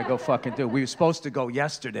what we're going to go fucking do. We were supposed to go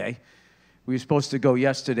yesterday.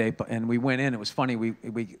 And we went in. It was funny. We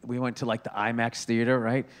went to like the IMAX theater,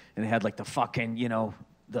 right? And they had like the fucking, you know,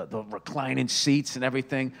 the reclining seats and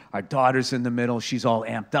everything. Our daughter's in the middle. She's all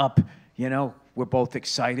amped up, you know. We're both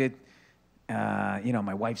excited. You know,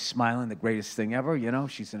 my wife's smiling, the greatest thing ever, you know.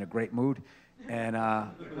 She's in a great mood. And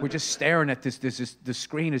we're just staring at this. The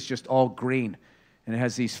screen is just all green. And it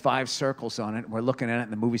has these 5 circles on it. We're looking at it,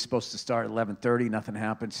 and the movie's supposed to start at 11:30. Nothing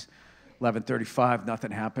happens. 11:35,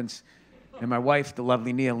 nothing happens. And my wife, the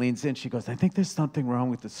lovely Nia, leans in. She goes, I think there's something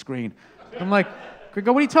wrong with the screen. I'm like, what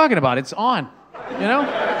are you talking about? It's on, you know?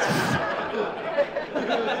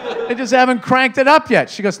 They just haven't cranked it up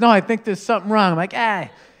yet. She goes, no, I think there's something wrong. I'm like,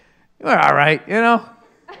 we're all right, you know?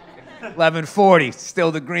 11:40,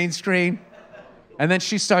 still the green screen. And then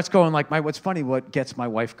she starts going like, what's funny, what gets my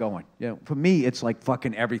wife going? You know, for me, it's like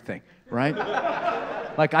fucking everything, right?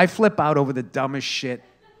 Like, I flip out over the dumbest shit.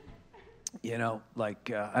 You know,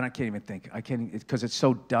 like, I can't even think. I can't, because it's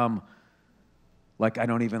so dumb. Like, I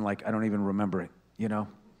don't even remember it, you know?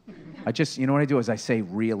 You know what I do is I say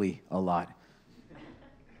really a lot.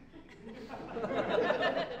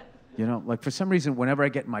 You know, like, for some reason, whenever I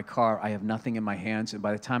get in my car, I have nothing in my hands, and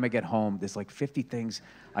by the time I get home, there's like 50 things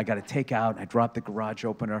I got to take out, and I drop the garage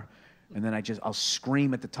opener, and then I'll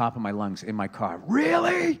scream at the top of my lungs in my car,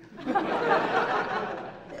 really?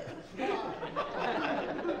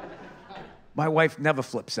 My wife never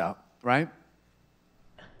flips out, right?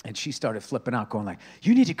 And she started flipping out, going like,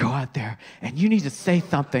 you need to go out there, and you need to say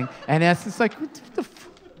something. And it's like,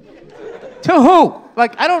 to who?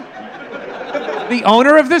 Like, the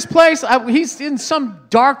owner of this place? He's in some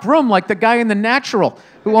dark room like the guy in The Natural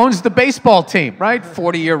who owns the baseball team, right?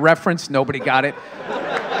 40-year reference, nobody got it.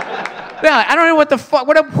 Yeah, I don't know what the fuck,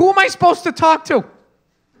 who am I supposed to talk to?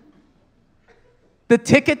 The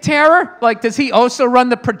ticket terror? Like, does he also run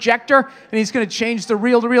the projector? And he's going to change the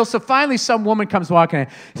reel to reel. So finally, some woman comes walking in.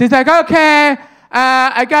 She's like, okay,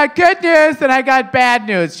 I got good news and I got bad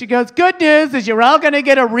news. She goes, good news is you're all going to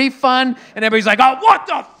get a refund. And everybody's like, oh, what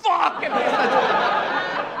the fuck?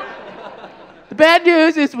 The bad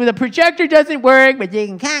news is the projector doesn't work, but you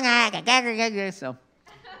can...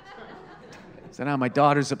 So now my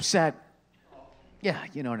daughter's upset. Yeah,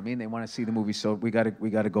 you know what I mean? They want to see the movie, so we got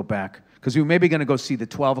to go back. Because we were maybe going to go see the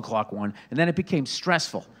 12 o'clock one, and then it became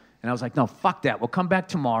stressful. And I was like, no, fuck that. We'll come back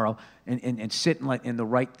tomorrow and sit in the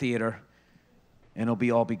right theater, and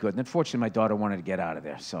it'll all be good. And unfortunately, my daughter wanted to get out of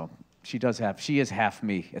there, so she is half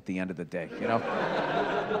me at the end of the day, you know?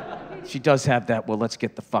 She does have that, well, let's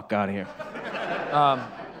get the fuck out of here.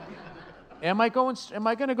 Am I going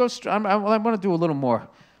to go, I want to do a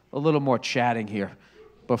little more chatting here.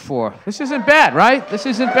 Before. This isn't bad, right? This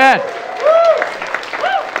isn't bad.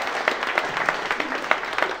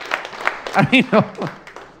 I mean,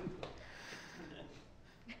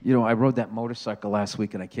 you know, I rode that motorcycle last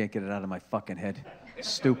week and I can't get it out of my fucking head.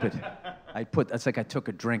 Stupid. That's like I took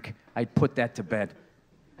a drink. I put that to bed.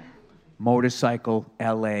 Motorcycle,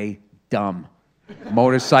 LA, dumb.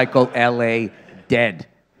 Motorcycle, LA, dead.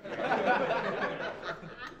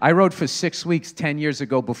 I rode for 6 weeks 10 years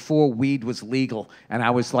ago before weed was legal, and I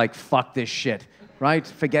was like, fuck this shit, right?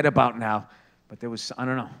 Forget about now. But there was, I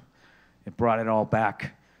don't know, it brought it all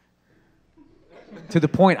back. To the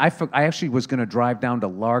point, I actually was going to drive down to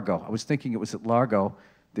Largo. I was thinking it was at Largo,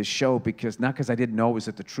 this show, not because I didn't know it was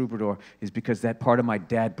at the Troubadour, is because that part of my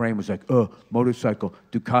dad brain was like, motorcycle,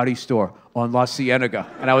 Ducati store on La Cienega.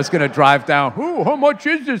 And I was going to drive down, how much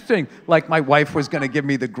is this thing? Like my wife was going to give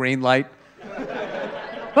me the green light.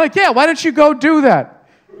 Like, yeah, why don't you go do that?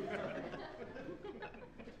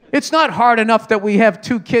 It's not hard enough that we have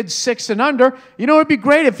 2 kids, 6 and under. You know, it'd be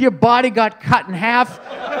great if your body got cut in half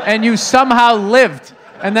and you somehow lived.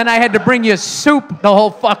 And then I had to bring you soup the whole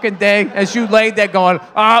fucking day as you laid there going,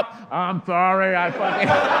 I'm sorry, I fucking...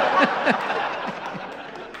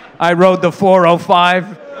 I rode the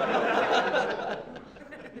 405.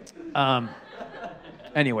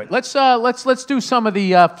 Anyway, let's do some of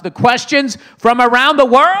the questions from around the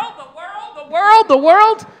world. The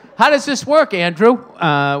world. How does this work, Andrew?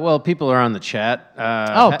 Well, people are on the chat.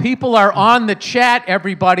 People are on the chat,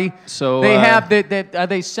 everybody. So they are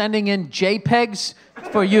they sending in JPEGs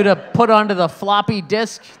for you to put onto the floppy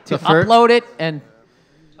disk to upload it? And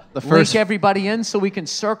link everybody in so we can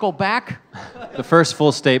circle back. The first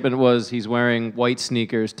full statement was he's wearing white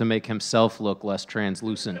sneakers to make himself look less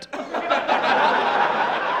translucent. All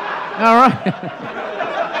right.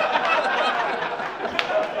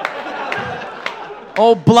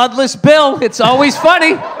 Oh, bloodless Bill. It's always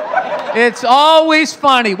funny. It's always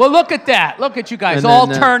funny. Well, look at that. Look at you guys all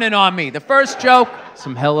turning on me. The first joke.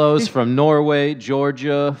 Some hellos from Norway,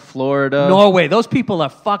 Georgia, Florida. Norway. Those people are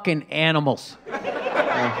fucking animals.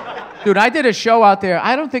 Dude, I did a show out there.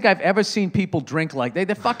 I don't think I've ever seen people drink like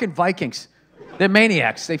they're fucking Vikings. They're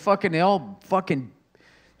maniacs. They all fucking...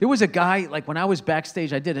 There was a guy, like when I was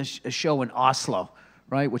backstage, I did a show in Oslo,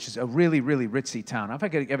 right, which is a really, really ritzy town. I don't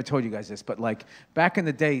know if I ever told you guys this, but like back in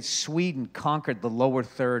the day, Sweden conquered the lower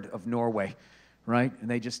third of Norway, right? And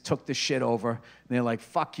they just took the shit over. And they're like,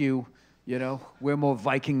 fuck you, you know, we're more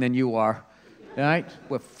Viking than you are, right?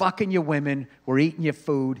 We're fucking your women, we're eating your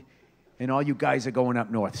food, and all you guys are going up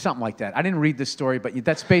north. Something like that. I didn't read the story, but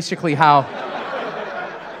that's basically how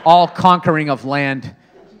all conquering of land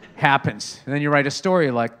happens. And then you write a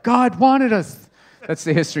story like, God wanted us. That's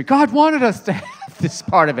the history. God wanted us to have this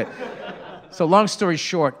part of it. So long story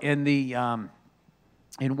short, in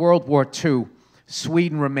World War II,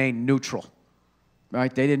 Sweden remained neutral,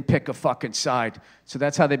 right? They didn't pick a fucking side. So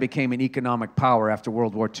that's how they became an economic power after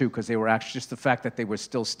World War II, because they were actually just the fact that they were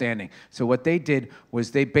still standing. So what they did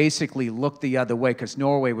was they basically looked the other way, because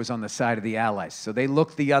Norway was on the side of the Allies. So they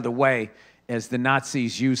looked the other way as the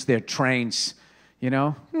Nazis used their trains, you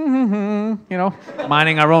know,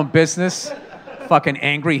 minding our own business. Fucking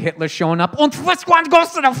angry Hitler showing up. Und which one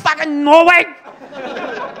goes to the fucking Norway?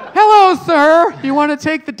 Hello, sir. You want to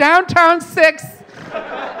take the downtown 6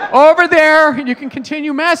 over there, and you can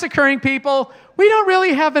continue massacring people. We don't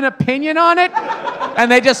really have an opinion on it.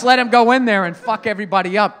 And they just let him go in there and fuck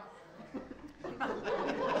everybody up.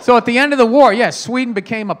 So at the end of the war, yes, Sweden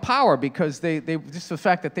became a power because they just the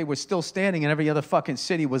fact that they were still standing and every other fucking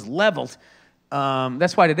city was leveled.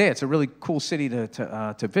 That's why today it's a really cool city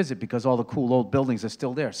to visit, because all the cool old buildings are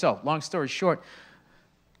still there. So, long story short,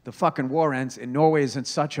 the fucking war ends, and Norway is in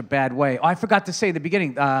such a bad way. Oh, I forgot to say at the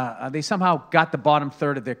beginning, they somehow got the bottom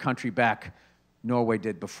third of their country back. Norway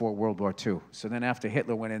did before World War II. So then after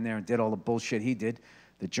Hitler went in there and did all the bullshit he did,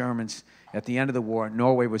 the Germans, at the end of the war,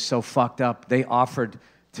 Norway was so fucked up, they offered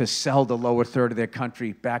to sell the lower third of their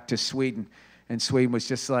country back to Sweden. And Sweden was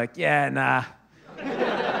just like, yeah, nah.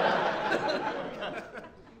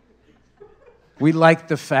 We like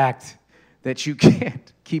the fact that you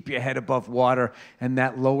can't keep your head above water, and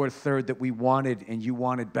that lower third that we wanted and you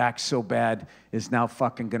wanted back so bad is now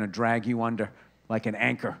fucking gonna drag you under like an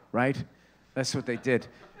anchor, right? That's what they did.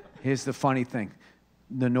 Here's the funny thing.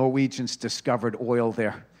 The Norwegians discovered oil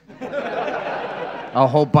there. A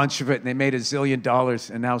whole bunch of it, and they made $1 zillion,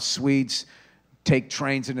 and now Swedes take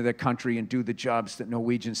trains into their country and do the jobs that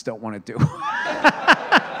Norwegians don't want to do.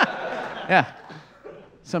 Yeah.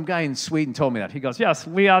 Some guy in Sweden told me that. He goes, yes,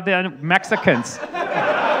 we are the Mexicans.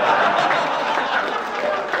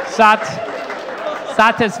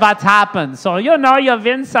 That is what happens. So, you know, you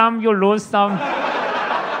win some, you lose some.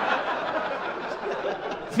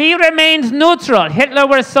 We remained neutral. Hitler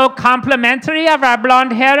was so complimentary of our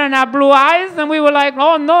blonde hair and our blue eyes, and we were like,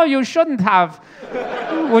 oh, no, you shouldn't have.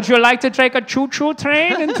 Would you like to take a choo-choo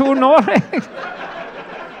train into Norway?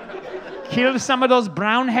 Kill some of those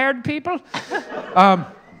brown-haired people?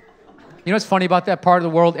 You know what's funny about that part of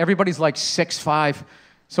the world? Everybody's like 6'5".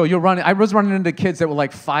 So you're running. I was running into kids that were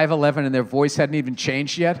like 5'11", and their voice hadn't even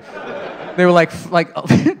changed yet. They were like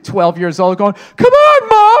 12 years old, going, "Come on,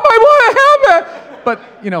 Mom, I want to have it." But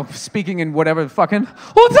you know, speaking in whatever fucking.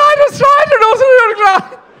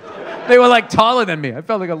 They were like taller than me. I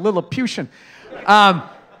felt like a Lilliputian.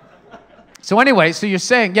 So anyway, so you're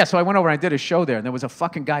saying, yeah, so I went over and I did a show there, and there was a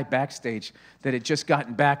fucking guy backstage that had just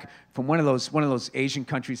gotten back from one of those Asian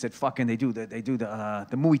countries that fucking they do the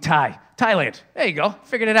Muay Thai. Thailand. There you go.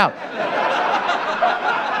 Figured it out.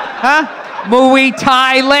 Huh? Muay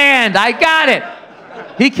Thailand. I got it.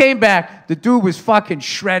 He came back. The dude was fucking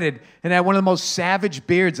shredded and had one of the most savage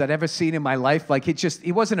beards I'd ever seen in my life. Like,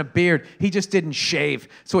 he wasn't a beard. He just didn't shave.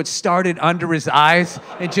 So it started under his eyes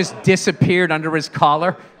and just disappeared under his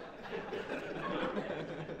collar.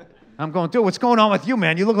 I'm going, dude, what's going on with you,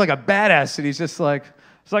 man? You look like a badass. And he's just like,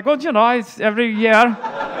 it's like, well, you know, every year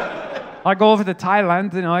I go over to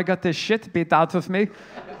Thailand, you know, I got this shit beat out of me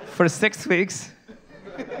for 6 weeks.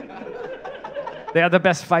 They are the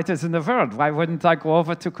best fighters in the world. Why wouldn't I go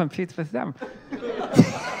over to compete with them?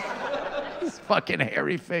 His fucking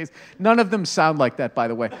hairy face. None of them sound like that, by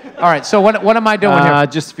the way. All right, so what am I doing here?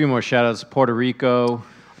 Just a few more shout-outs. Puerto Rico.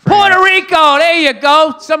 Puerto Puerto Rico, there you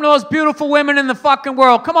go. Some of the most beautiful women in the fucking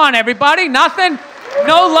world. Come on, everybody. Nothing?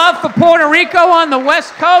 No love for Puerto Rico on the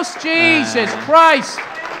West Coast? Jesus Christ.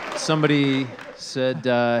 Somebody said...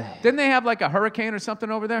 Didn't they have like a hurricane or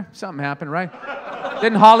something over there? Something happened, right?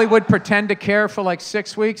 Didn't Hollywood pretend to care for like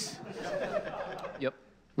 6 weeks? Yep.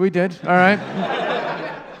 We did, all right.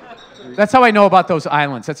 That's how I know about those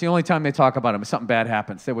islands. That's the only time they talk about them if something bad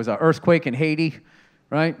happens. There was an earthquake in Haiti,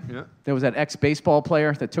 right? Yeah. There was that ex-baseball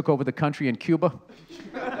player that took over the country in Cuba.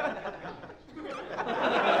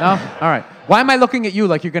 No? All right. Why am I looking at you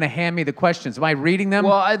like you're going to hand me the questions? Am I reading them?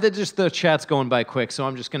 Well, the chat's going by quick, so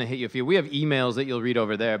I'm just going to hit you a few. We have emails that you'll read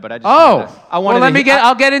over there, but I just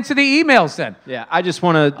I'll get into the emails then. Yeah, I just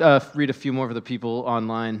want to read a few more for the people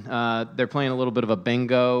online. They're playing a little bit of a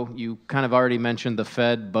bingo. You kind of already mentioned the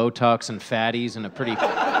Fed, Botox, and fatties in a pretty all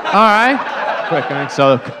right. quick. Right?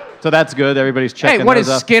 So that's good. Everybody's checking. Hey, what is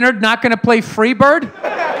up. Skinner not going to play Freebird?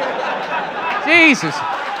 Jesus.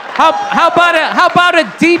 How about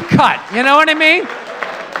a deep cut? You know what I mean?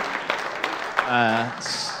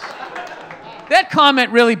 That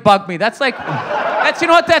comment really bugged me. That's like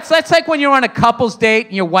when you're on a couple's date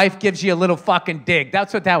and your wife gives you a little fucking dig.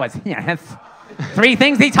 That's what that was. Yeah, that's 3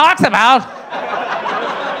 things he talks about.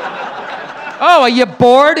 Oh, are you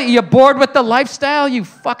bored? Are you bored with the lifestyle, you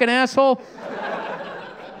fucking asshole?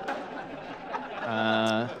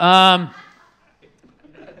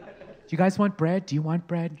 Do you guys want bread? Do you want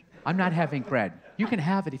bread? I'm not having bread. You can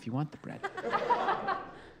have it if you want the bread.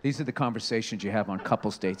 These are the conversations you have on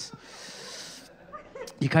couples dates.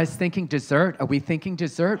 You guys thinking dessert? Are we thinking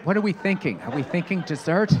dessert? What are we thinking? Are we thinking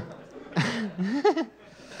dessert? Do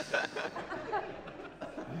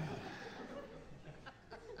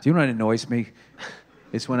you know what annoys me?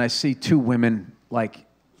 Is when I see 2 women, like,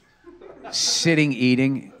 sitting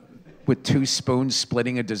eating with 2 spoons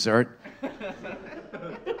splitting a dessert.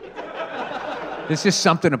 There's just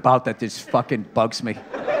something about that just fucking bugs me. You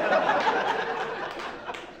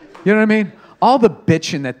know what I mean? All the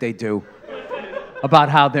bitching that they do about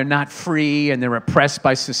how they're not free and they're oppressed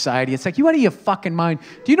by society. It's like, you out of your fucking mind.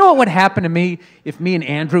 Do you know what would happen to me if me and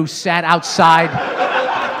Andrew sat outside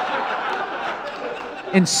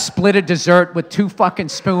and split a dessert with 2 fucking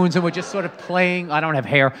spoons and we're just sort of playing? I don't have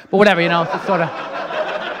hair, but whatever, you know, it's sort of...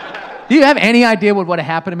 Do you have any idea what would have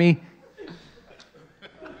happened to me?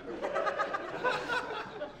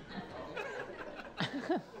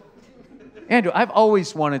 Andrew, I've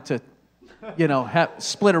always wanted to, you know,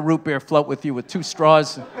 split a root beer float with you with 2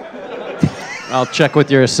 straws. I'll check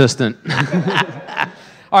with your assistant.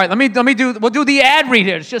 All right, we'll do the ad read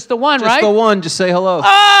here. It's just the one, right? Just the one, just say hello.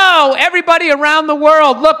 Oh, everybody around the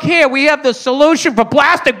world, look here. We have the solution for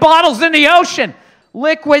plastic bottles in the ocean.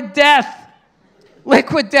 Liquid death.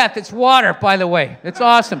 Liquid death. It's water, by the way. It's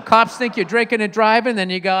awesome. Cops think you're drinking and driving, then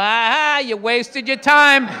you go, aha, you wasted your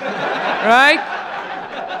time. Right?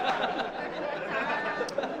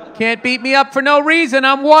 Can't beat me up for no reason.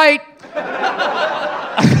 I'm white.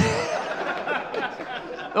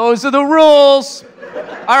 Those are the rules.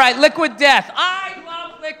 All right, liquid death. I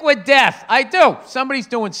love liquid death. I do. Somebody's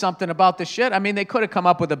doing something about this shit. I mean, they could have come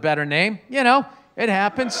up with a better name. You know, it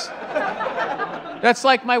happens. That's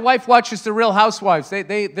like my wife watches The Real Housewives.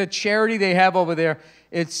 The charity they have over there,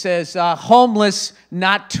 it says homeless,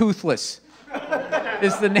 not toothless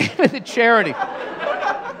is the name of the charity.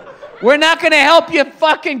 We're not going to help you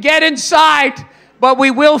fucking get inside, but we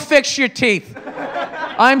will fix your teeth.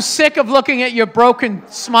 I'm sick of looking at your broken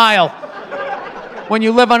smile when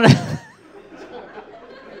you live on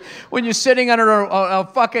when you're sitting under a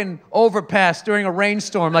fucking overpass during a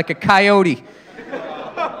rainstorm like a coyote.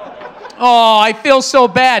 Oh, I feel so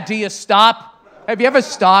bad. Do you stop? Have you ever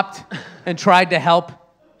stopped and tried to help?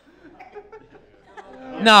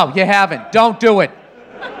 No, you haven't. Don't do it.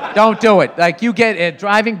 Don't do it. Like, you get it,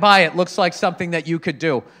 driving by it looks like something that you could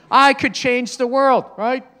do. I could change the world,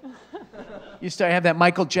 right? You start to have that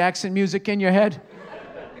Michael Jackson music in your head.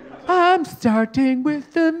 I'm starting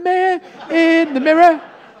with the man in the mirror.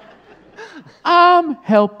 I'm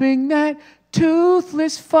helping that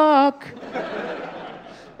toothless fuck.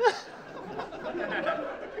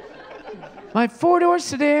 My 4-door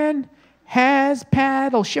sedan has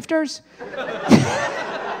paddle shifters.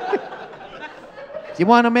 You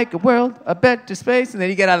want to make the world a better space? And then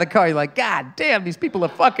you get out of the car, you're like, God damn, these people are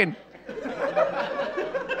fucking...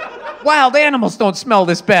 Wild animals don't smell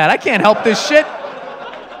this bad. I can't help this shit.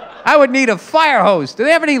 I would need a fire hose. Do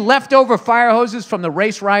they have any leftover fire hoses from the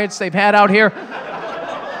race riots they've had out here?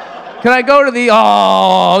 Can I go to the...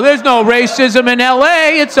 Oh, there's no racism in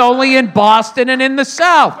L.A. It's only in Boston and in the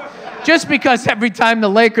South. Just because every time the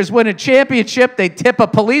Lakers win a championship, they tip a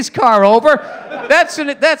police car over,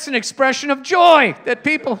 That's an expression of joy that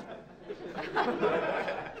people...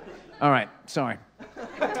 All right, sorry.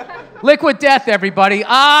 Liquid death, everybody.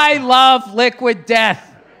 I love liquid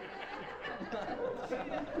death.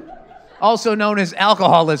 Also known as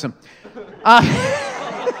alcoholism.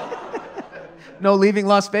 No Leaving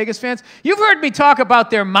Las Vegas fans? You've heard me talk about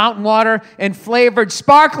their mountain water and flavored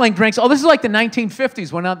sparkling drinks. Oh, this is like the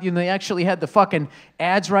 1950s when they actually had the fucking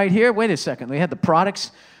ads right here. Wait a second. They had the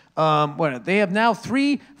products. They have now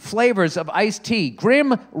 3 flavors of iced tea.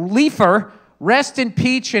 Grim Leafer, Rest in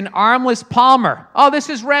Peach, and Armless Palmer. Oh, this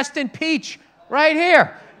is Rest in Peach right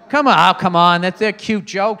here. Come on. Oh, come on. They're cute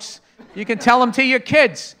jokes. You can tell them to your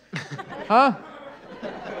kids. Huh?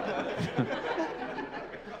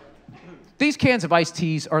 These cans of iced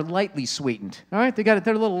teas are lightly sweetened, all right? They're a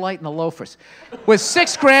little light in the loafers. With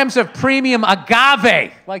 6 grams of premium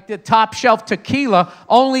agave, like the top shelf tequila,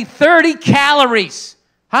 only 30 calories.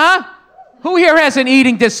 Huh? Who here has an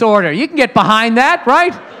eating disorder? You can get behind that,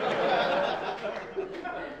 right?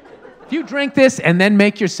 If you drink this and then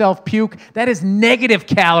make yourself puke, that is negative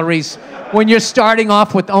calories when you're starting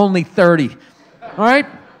off with only 30, all right?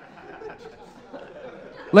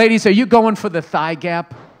 Ladies, are you going for the thigh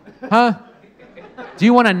gap? Huh? Do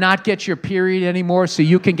you want to not get your period anymore so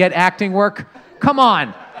you can get acting work? Come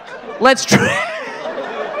on. Let's try.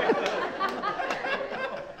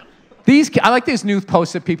 I like these new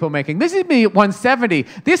posts that people are making. This is me at 170.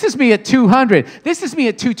 This is me at 200. This is me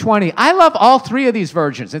at 220. I love all 3 of these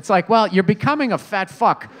versions. It's like, well, you're becoming a fat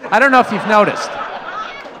fuck. I don't know if you've noticed.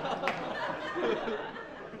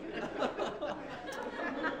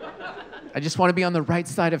 I just want to be on the right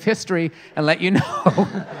side of history and let you know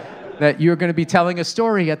that you're going to be telling a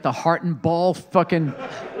story at the Heart and Ball fucking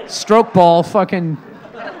stroke ball fucking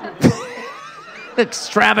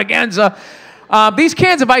extravaganza. These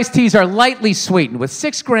cans of iced teas are lightly sweetened with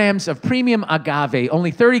 6 grams of premium agave,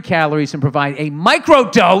 only 30 calories, and provide a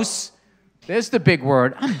microdose. There's the big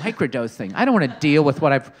word. I'm microdosing. I don't want to deal with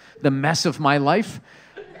the mess of my life.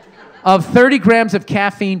 Of 30 grams of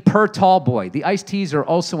caffeine per tall boy. The iced teas are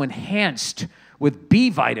also enhanced with B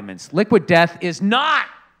vitamins. Liquid Death is not,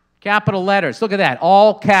 capital letters, look at that,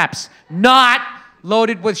 all caps, not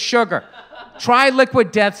loaded with sugar. Try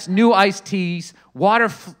Liquid Death's new iced teas,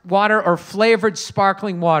 water or flavored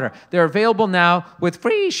sparkling water. They're available now with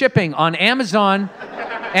free shipping on Amazon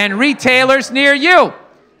and retailers near you.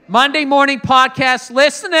 Monday Morning Podcast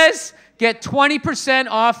listeners get 20%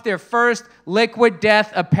 off their first Liquid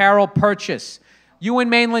Death apparel purchase. You in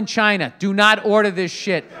mainland China, do not order this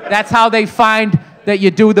shit. That's how they find that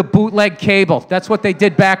you do the bootleg cable. That's what they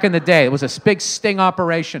did back in the day. It was a big sting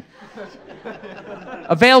operation.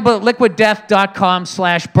 Available at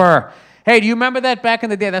liquiddeath.com/Burr. Hey, do you remember that back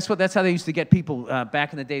in the day? That's how they used to get people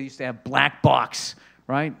back in the day. They used to have black box,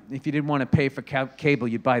 right? If you didn't want to pay for cable,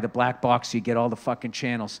 you'd buy the black box, you get all the fucking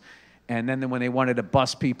channels. And then when they wanted to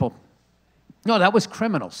bust people, no, that was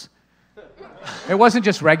criminals. It wasn't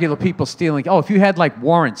just regular people stealing. Oh, if you had like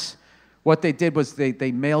warrants, what they did was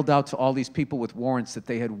they mailed out to all these people with warrants that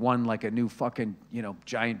they had won like a new fucking,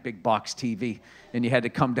 giant big box TV, and you had to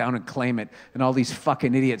come down and claim it. And all these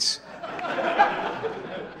fucking idiots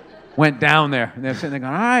went down there, and they're sitting there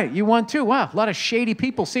going, all right, you won too. Wow, a lot of shady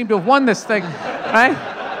people seem to have won this thing, right?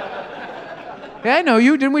 Yeah, I know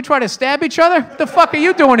you. Didn't we try to stab each other? What the fuck are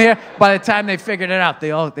you doing here? By the time they figured it out,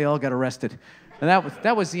 they all got arrested. And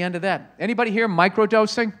that was the end of that. Anybody here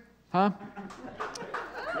microdosing? Huh?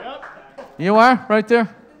 Yep. You are? Right there?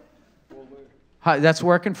 That's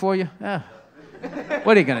working for you? Yeah.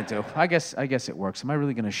 What are you going to do? I guess it works. Am I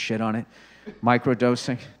really going to shit on it?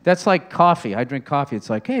 Microdosing? That's like coffee. I drink coffee. It's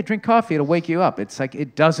like, hey, drink coffee. It'll wake you up. It's like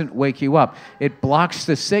it doesn't wake you up. It blocks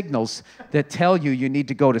the signals that tell you need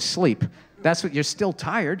to go to sleep. That's what you're still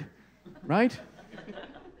tired, right?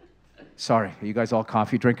 Sorry, are you guys all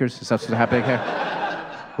coffee drinkers? Is that what's happening here?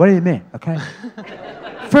 What do you mean? Okay.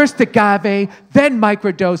 First agave, then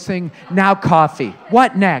microdosing, now coffee.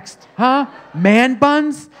 What next? Huh? Man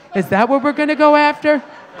buns? Is that what we're gonna go after?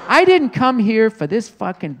 I didn't come here for this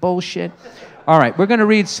fucking bullshit. All right, we're gonna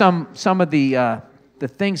read some of the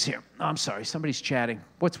things here. Oh, I'm sorry, somebody's chatting.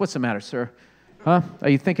 What's the matter, sir? Huh? Are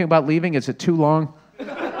you thinking about leaving? Is it too long?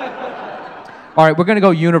 All right, we're going to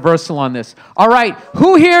go universal on this. All right,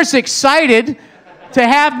 who here's excited to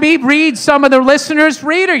have me read some of the listeners'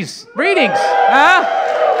 readings? Huh?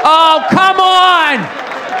 Oh, come on.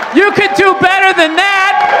 You could do better than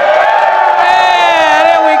that. Yeah,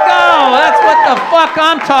 there we go. That's what the fuck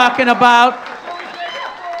I'm talking about.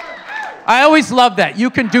 I always love that. You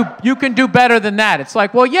can do better than that. It's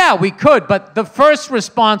like, well, yeah, we could, but the first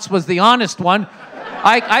response was the honest one.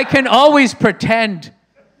 I can always pretend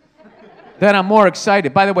then I'm more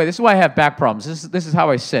excited. By the way, this is why I have back problems. This is how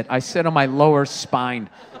I sit. I sit on my lower spine.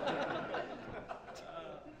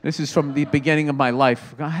 This is from the beginning of my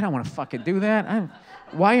life. I don't want to fucking do that.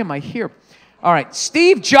 Why am I here? All right,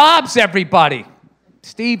 Steve Jobs, everybody.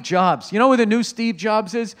 Steve Jobs. You know who the new Steve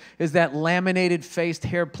Jobs is? Is that laminated-faced,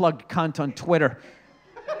 hair-plugged cunt on Twitter.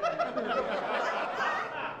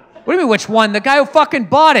 What do you mean, which one? The guy who fucking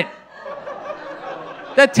bought it.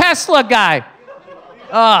 The Tesla guy.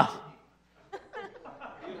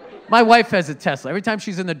 My wife has a Tesla. Every time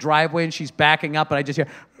she's in the driveway and she's backing up and I just hear...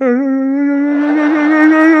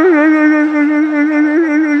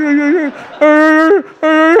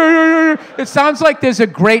 It sounds like there's a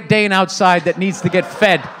Great Dane outside that needs to get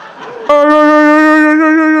fed.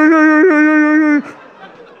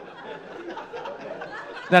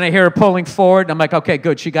 Then I hear her pulling forward, and I'm like, okay,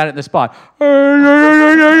 good, she got it in the spot.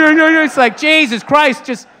 It's like, Jesus Christ,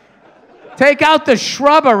 just take out the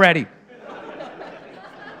shrub already.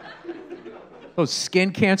 Those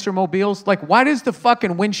skin cancer mobiles, like, why does the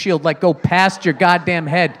fucking windshield, like, go past your goddamn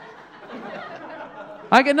head?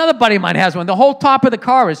 Like, another buddy of mine has one. The whole top of the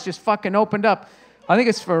car is just fucking opened up. I think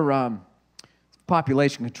it's for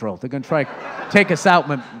population control. They're going to try to take us out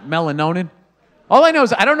with melatonin. All I know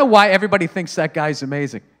is I don't know why everybody thinks that guy's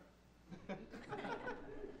amazing.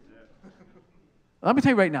 Let me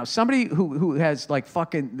tell you right now, somebody who has like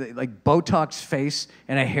fucking like Botox face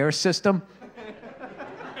and a hair system,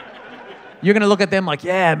 you're going to look at them like,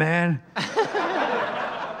 yeah, man.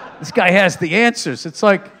 This guy has the answers. It's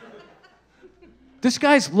like, this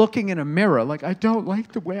guy's looking in a mirror like, I don't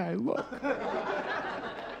like the way I look.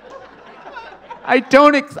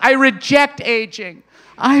 I reject aging.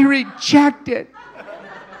 I reject it.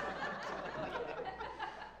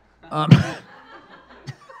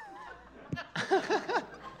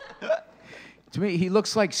 To me, he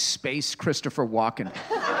looks like space Christopher Walken.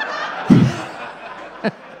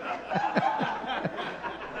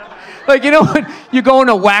 Like, you know, when you go in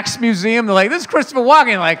a wax museum, they're like, this is Christopher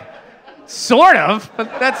Walken. You're like, sort of, but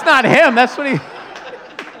that's not him. That's what he...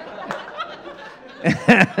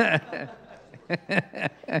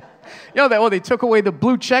 You know, they took away the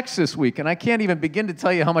blue checks this week, and I can't even begin to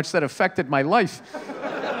tell you how much that affected my life.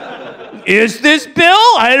 Is this Bill?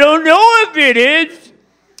 I don't know if it is.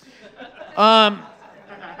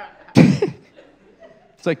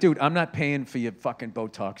 It's like, dude, I'm not paying for your fucking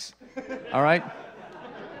Botox. All right?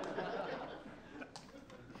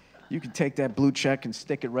 You can take that blue check and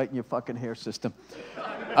stick it right in your fucking hair system.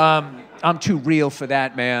 I'm too real for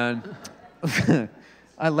that, man.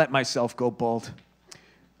 I let myself go bald.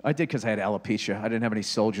 I did because I had alopecia. I didn't have any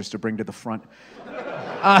soldiers to bring to the front.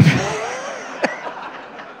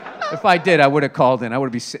 If I did, I would have called in. I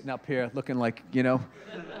would be sitting up here looking like, you know,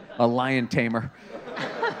 a lion tamer.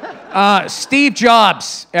 Steve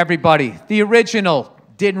Jobs, everybody. The original.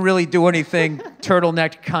 Didn't really do anything.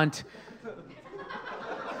 Turtleneck cunt.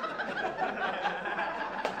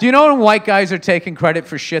 Do you know when white guys are taking credit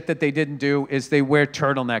for shit that they didn't do is they wear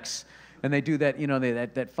turtlenecks. And they do that, you know,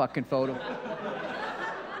 that fucking photo.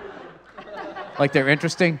 Like they're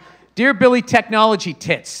interesting. Dear Billy Technology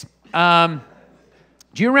Tits. Do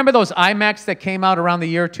you remember those iMacs that came out around the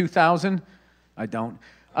year 2000? I don't.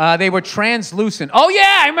 They were translucent. Oh,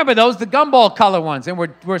 yeah, I remember those, the gumball color ones. And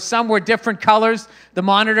where some were different colors. The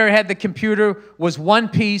monitor had the computer, was one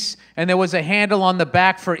piece, and there was a handle on the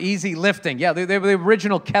back for easy lifting. Yeah, they were the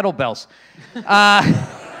original kettlebells. A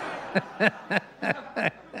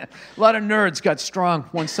lot of nerds got strong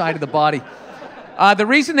one side of the body. The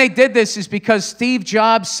reason they did this is because Steve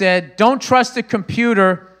Jobs said, don't trust a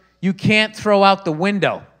computer you can't throw out the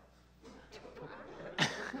window.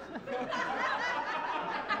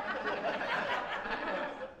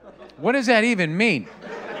 What does that even mean?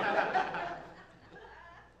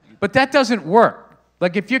 But that doesn't work.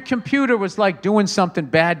 Like if your computer was like doing something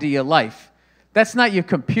bad to your life, that's not your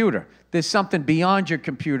computer. There's something beyond your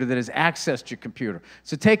computer that has accessed your computer.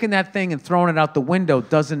 So taking that thing and throwing it out the window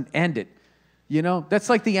doesn't end it. You know, that's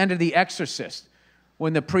like the end of The Exorcist.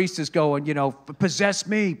 When the priest is going, you know, possess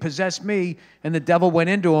me, and the devil went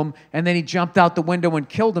into him, and then he jumped out the window and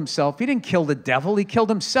killed himself. He didn't kill the devil, he killed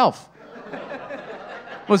himself.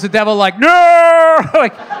 Was the devil like, no?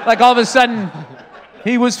 like all of a sudden,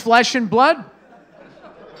 he was flesh and blood?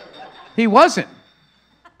 He wasn't.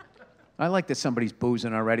 I like that somebody's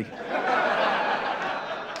boozing already.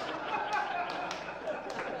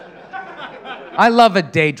 I love a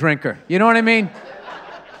day drinker. You know what I mean?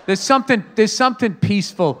 There's something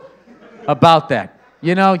peaceful about that.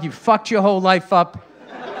 You know, you fucked your whole life up.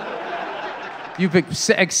 You've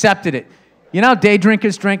accepted it. You know how day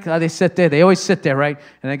drinkers drink? They sit there. They always sit there, right?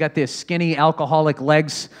 And they got their skinny alcoholic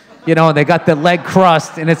legs. You know, and they got the leg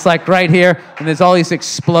crossed, and it's like right here, and there's all these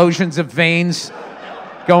explosions of veins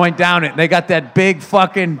going down it. And they got that big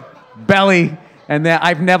fucking belly, and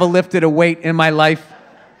I've never lifted a weight in my life.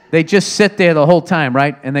 They just sit there the whole time,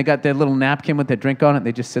 right? And they got their little napkin with their drink on it.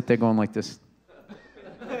 They just sit there going like this.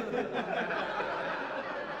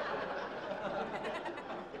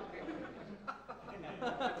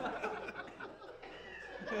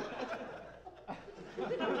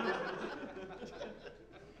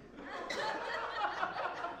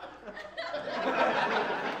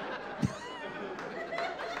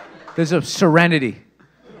 There's a serenity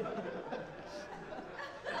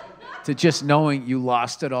to just knowing you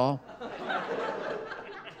lost it all.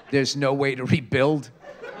 There's no way to rebuild.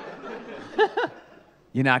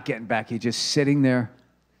 You're not getting back. You're just sitting there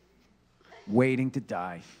waiting to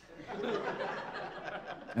die.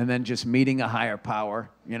 And then just meeting a higher power,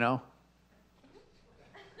 you know?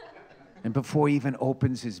 And before he even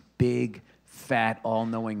opens his big, fat,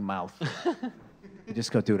 all-knowing mouth, you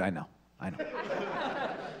just go, dude, I know.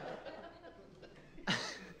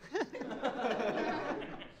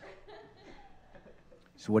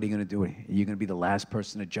 So what are you going to do? Are you going to be the last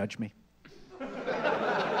person to judge me?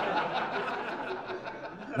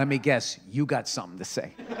 Let me guess, you got something to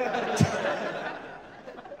say.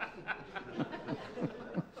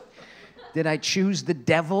 Did I choose the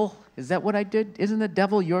devil? Is that what I did? Isn't the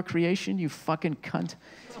devil your creation, you fucking cunt?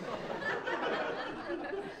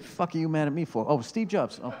 Fuck are you mad at me for? Oh, Steve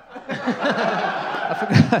Jobs. Oh. I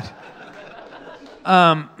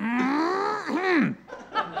forgot.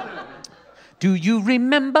 Do you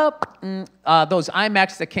remember those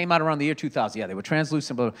iMacs that came out around the year 2000? Yeah, they were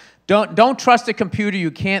translucent. But don't trust a computer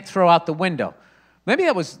you can't throw out the window. Maybe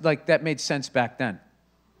that was like that made sense back then.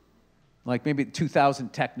 Like maybe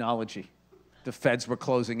 2000 technology. The feds were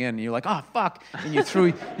closing in, and you're like, oh, fuck. And you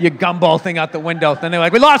threw your gumball thing out the window. Then they're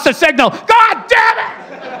like, we lost the signal. God damn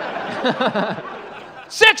it!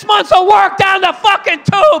 6 months of work down the fucking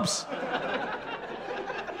tubes.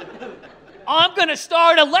 I'm going to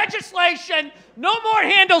start a legislation, no more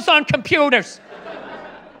handles on computers.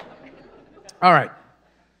 All right.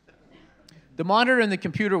 The monitor and the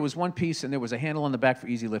computer was one piece, and there was a handle on the back for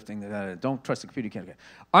easy lifting. Don't trust the computer. You can't get.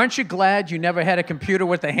 Aren't you glad you never had a computer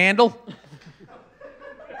with a handle?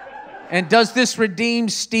 And does this redeem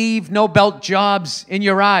Steve no-belt Jobs in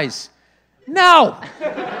your eyes? No.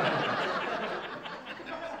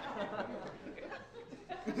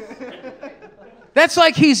 That's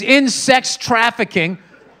like he's in sex trafficking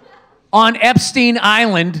on Epstein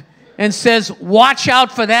Island and says, watch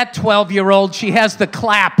out for that 12-year-old. She has the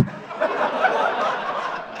clap.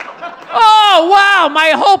 Oh, wow, my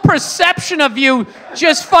whole perception of you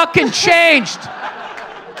just fucking changed.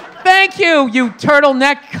 Thank you, you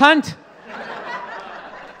turtleneck cunt.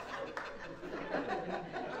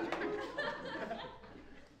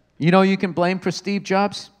 You know you can blame for Steve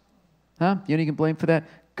Jobs? Huh? You know you can blame for that?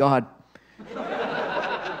 God.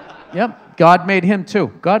 Yep, God made him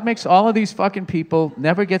too. God makes all of these fucking people,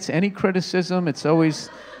 never gets any criticism. It's always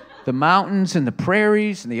the mountains and the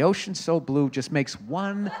prairies and the ocean so blue, just makes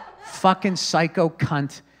one fucking psycho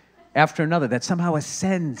cunt after another that somehow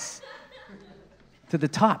ascends to the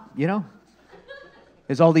top, you know?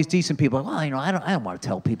 There's all these decent people, well, you know, I don't want to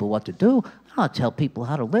tell people what to do. I want to tell people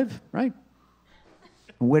how to live, right?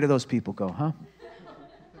 And where do those people go, huh?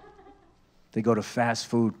 They go to fast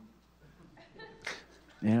food,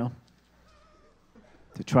 you know,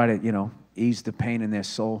 to try to, you know, ease the pain in their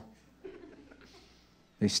soul.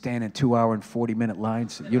 They stand in 2-hour and 40-minute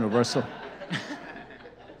lines at Universal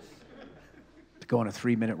to go on a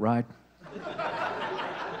 3-minute ride.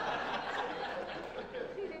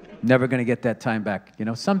 Never going to get that time back. You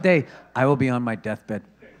know, someday I will be on my deathbed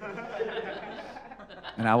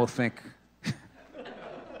and I will think of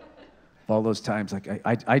all those times. Like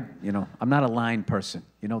I you know, I'm not a line person.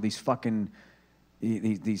 You know, these fucking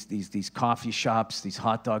these coffee shops, these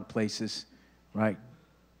hot dog places, right?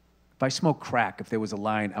 If I smoked crack, if there was a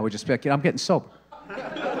line, I would just be like, you know, I'm getting sober.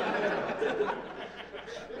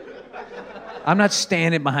 I'm not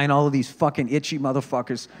standing behind all of these fucking itchy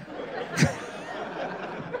motherfuckers.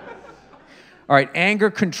 All right,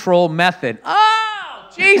 anger control method. Oh,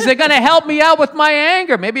 geez, they're gonna help me out with my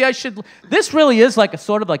anger. Maybe I should. This really is like a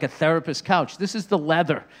sort of like a therapist couch. This is the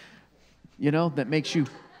leather, you know, that makes you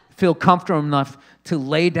feel comfortable enough to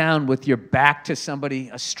lay down with your back to somebody,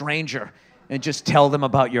 a stranger, and just tell them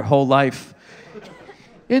about your whole life.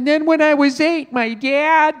 And then when I was 8, my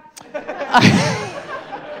dad...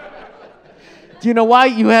 Do you know why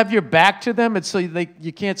you have your back to them? It's so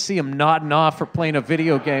you can't see them nodding off or playing a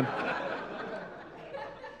video game.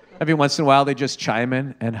 Every once in a while, they just chime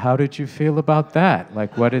in. And how did you feel about that?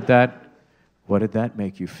 Like, what did that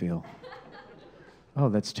make you feel? Oh,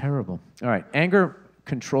 that's terrible. All right, anger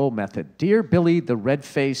control method. Dear Billy, the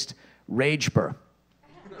red-faced rage Burr.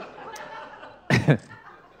 I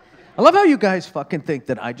love how you guys fucking think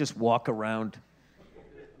that I just walk around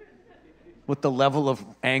with the level of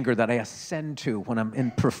anger that I ascend to when I'm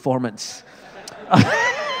in performance.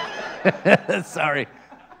 Sorry.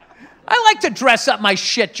 I like to dress up my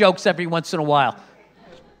shit jokes every once in a while.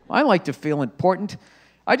 I like to feel important.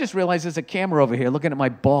 I just realized there's a camera over here looking at my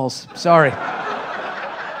balls. Sorry.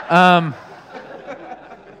 I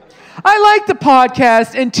like the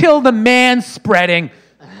podcast until the man-spreading.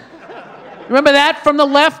 Remember that from the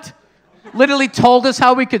left? Literally told us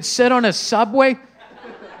how we could sit on a subway.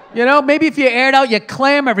 You know, maybe if you aired out your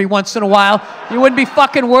clam every once in a while, you wouldn't be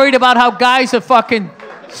fucking worried about how guys are fucking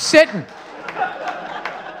sitting.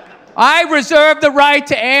 I reserve the right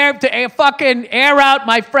to fucking air out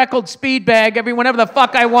my freckled speed bag whenever the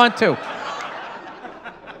fuck I want to.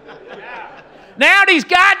 Now these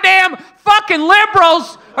goddamn fucking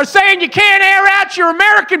liberals are saying you can't air out your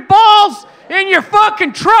American balls in your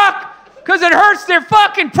fucking truck because it hurts their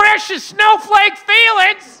fucking precious snowflake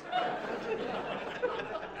feelings.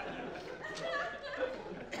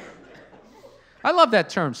 I love that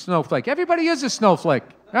term, snowflake. Everybody is a snowflake,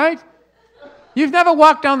 right? You've never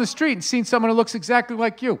walked down the street and seen someone who looks exactly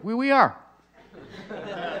like you. We are.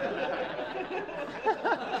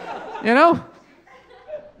 You know?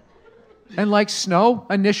 And like snow,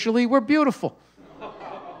 initially, we're beautiful.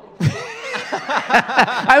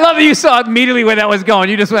 I love that you saw immediately where that was going.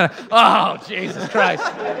 You just went, oh, Jesus Christ.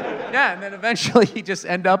 Yeah, and then eventually you just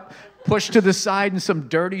end up pushed to the side in some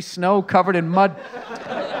dirty snow covered in mud.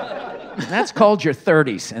 That's called your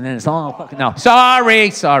 30s. And then it's all fucking, no. Sorry,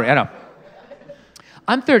 I know.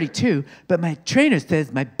 I'm 32, but my trainer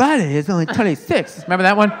says my body is only 26. Remember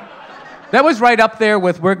that one? That was right up there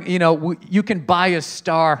with, you can buy a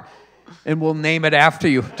star and we'll name it after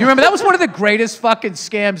you. Do you remember? That was one of the greatest fucking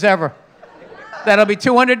scams ever. That'll be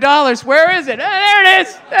 $200. Where is it? Oh, there it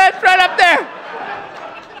is. That's right up there.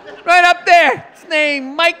 Right up there. It's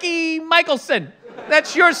named Mikey Michelson.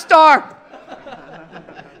 That's your star.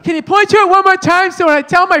 Can you point to it one more time so when I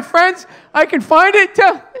tell my friends I can find it?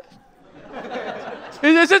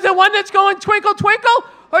 Is it the one that's going twinkle, twinkle?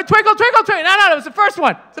 Or twinkle, twinkle, twinkle? No, it was the first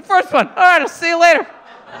one. It's the first one. All right, I'll see you later.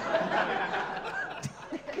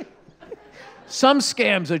 Some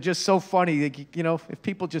scams are just so funny. If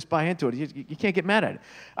people just buy into it, you can't get mad at it.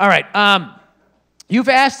 All right. You've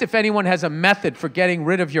asked if anyone has a method for getting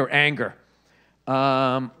rid of your anger.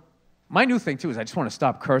 My new thing, too, is I just want to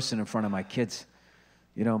stop cursing in front of my kids.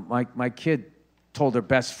 My kid told her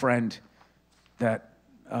best friend that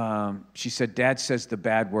she said, Dad says the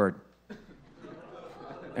bad word.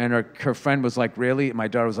 And her friend was like, really? And my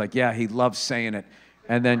daughter was like, yeah, he loves saying it.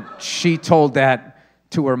 And then she told that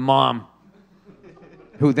to her mom,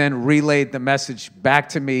 who then relayed the message back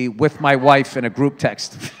to me with my wife in a group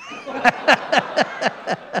text.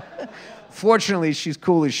 Fortunately, she's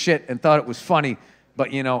cool as shit and thought it was funny,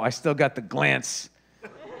 but I still got the glance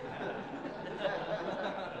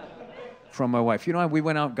from my wife. We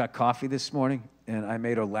went out and got coffee this morning, and I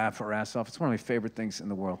made her laugh her ass off. It's one of my favorite things in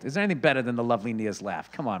the world. Is there anything better than the lovely Nia's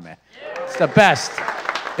laugh? Come on, man. It's the best.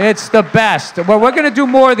 It's the best. Well, we're going to do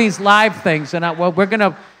more of these live things, and we're going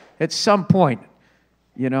to, at some point,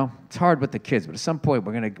 it's hard with the kids, but at some point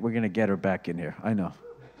we're gonna get her back in here. I know.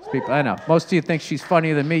 I know. Most of you think she's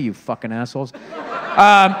funnier than me, you fucking assholes.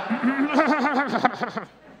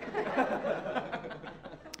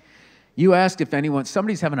 You asked if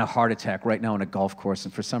somebody's having a heart attack right now on a golf course,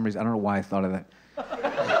 and for some reason, I don't know why I thought of that.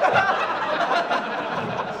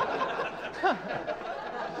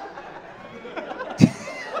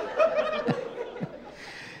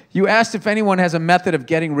 You asked if anyone has a method of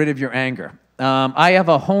getting rid of your anger. I have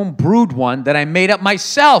a home-brewed one that I made up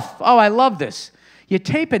myself. Oh, I love this. You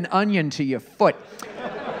tape an onion to your foot.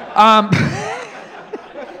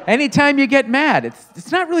 Anytime you get mad,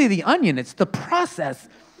 it's not really the onion, it's the process.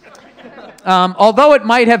 Although it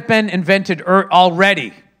might have been invented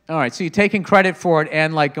already. All right, so you're taking credit for it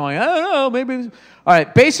and like going, I don't know, maybe. All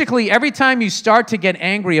right, basically, every time you start to get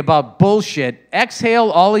angry about bullshit,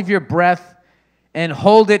 exhale all of your breath and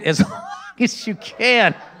hold it as long as you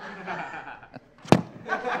can.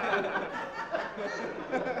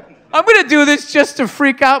 I'm going to do this just to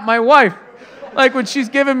freak out my wife. Like when she's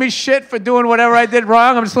giving me shit for doing whatever I did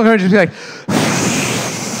wrong, I'm just looking at her and just be like...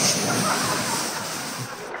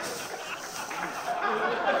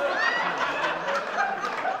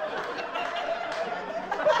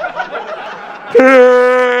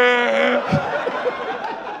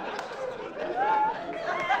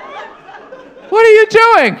 you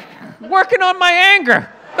doing? Working on my anger.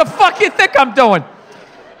 The fuck you think I'm doing?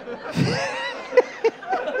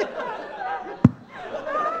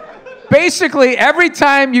 Basically, every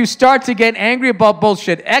time you start to get angry about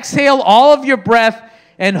bullshit, exhale all of your breath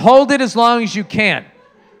and hold it as long as you can.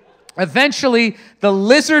 Eventually, the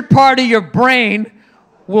lizard part of your brain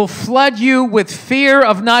will flood you with fear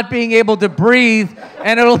of not being able to breathe,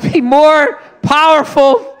 and it'll be more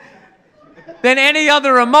powerful than any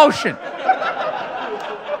other emotion.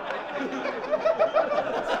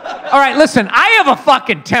 All right, listen, I have a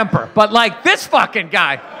fucking temper, but like this fucking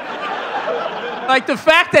guy, like the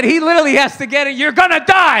fact that he literally has to get it, you're gonna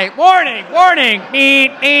die, warning, warning,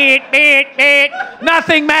 beep, beep, beep, beep,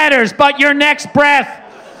 nothing matters but your next breath.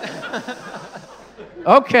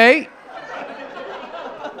 Okay.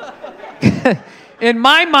 In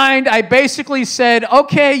my mind, I basically said,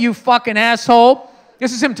 okay, you fucking asshole.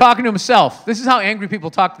 This is him talking to himself. This is how angry people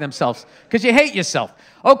talk to themselves, because you hate yourself.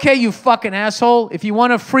 Okay, you fucking asshole. If you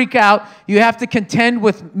want to freak out, you have to contend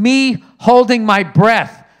with me holding my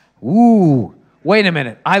breath. Ooh, wait a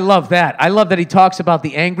minute. I love that. I love that he talks about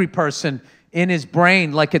the angry person in his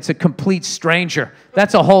brain like it's a complete stranger.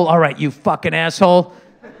 That's a whole, all right, you fucking asshole.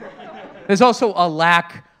 There's also a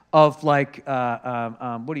lack of like,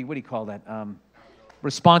 what do you call that?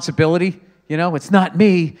 Responsibility. You know, it's not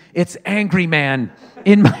me, it's angry man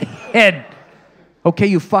in my head. Okay,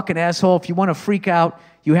 you fucking asshole, if you want to freak out,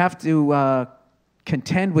 you have to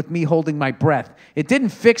contend with me holding my breath. It didn't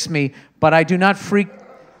fix me, but I do not freak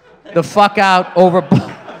the fuck out over...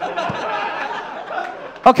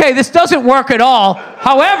 Okay, this doesn't work at all.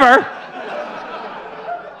 However,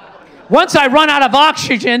 once I run out of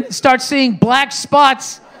oxygen, start seeing black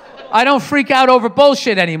spots, I don't freak out over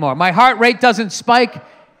bullshit anymore. My heart rate doesn't spike,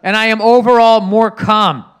 and I am overall more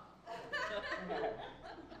calm.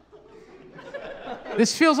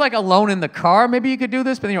 This feels like alone in the car. Maybe you could do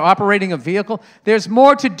this, but you're operating a vehicle. There's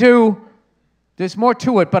more to do. There's more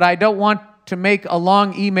to it, but I don't want to make a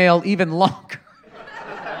long email even longer.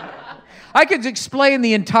 I could explain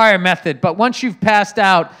the entire method, but once you've passed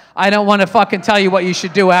out, I don't want to fucking tell you what you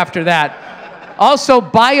should do after that. Also,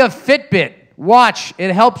 buy a Fitbit watch.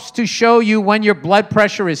 It helps to show you when your blood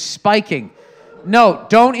pressure is spiking. Note,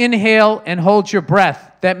 don't inhale and hold your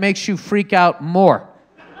breath. That makes you freak out more.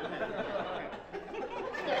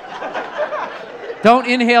 Don't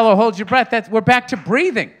inhale or hold your breath. We're back to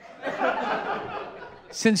breathing.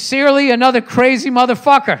 Sincerely, another crazy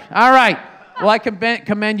motherfucker. All right. Well, I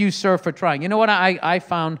commend you, sir, for trying. You know what I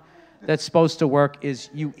found that's supposed to work is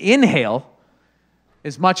you inhale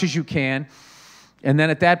as much as you can, and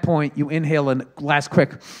then at that point, you inhale and last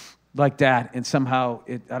quick like that, and somehow,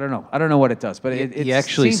 I don't know what it does, but he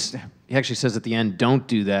actually says at the end, don't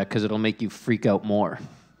do that, because it'll make you freak out more.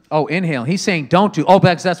 Oh, inhale. He's saying don't do,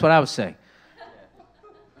 that's what I was saying.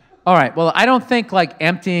 All right, well, I don't think like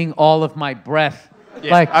emptying all of my breath,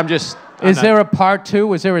 is there a part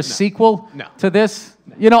two? Is there a sequel to this?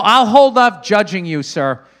 You know, I'll hold off judging you,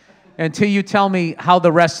 sir, until you tell me how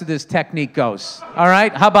the rest of this technique goes. All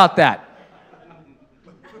right? How about that?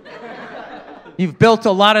 You've built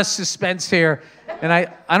a lot of suspense here, and I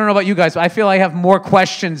don't know about you guys, but I feel I have more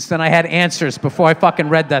questions than I had answers before I fucking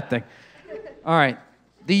read that thing. All right.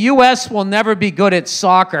 The U.S. will never be good at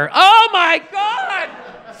soccer. Oh, my God!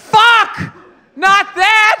 Fuck! Not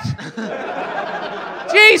that!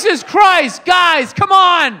 Jesus Christ, guys, come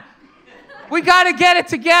on! We got to get it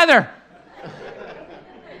together.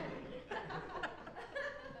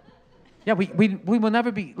 Yeah, we will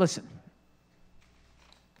never be... Listen,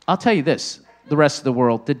 I'll tell you this, the rest of the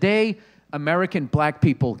world. The day American black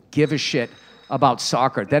people give a shit about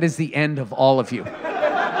soccer, that is the end of all of you.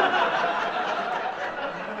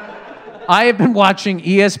 I have been watching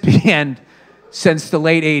ESPN since the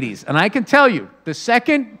late 80s, and I can tell you, the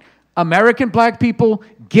second American black people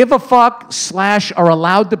give a fuck / are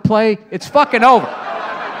allowed to play, it's fucking over.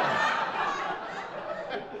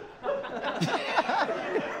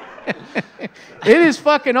 It is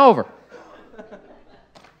fucking over.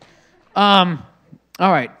 All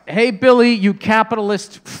right. Hey, Billy, you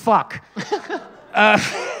capitalist fuck. All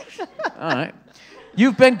right.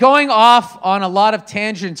 You've been going off on a lot of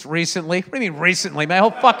tangents recently. What do you mean recently? My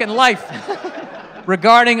whole fucking life.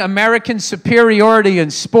 Regarding American superiority in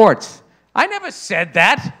sports. I never said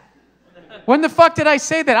that. When the fuck did I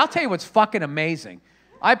say that? I'll tell you what's fucking amazing.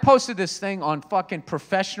 I posted this thing on fucking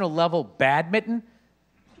professional level badminton.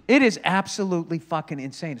 It is absolutely fucking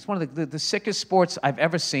insane. It's one of the sickest sports I've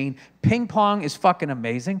ever seen. Ping pong is fucking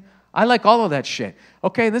amazing. I like all of that shit.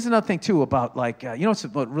 Okay, there's another thing too about like, you know what's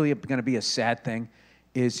really going to be a sad thing?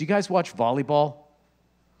 Is you guys watch volleyball?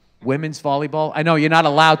 Women's volleyball? I know you're not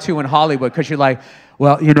allowed to in Hollywood because you're like,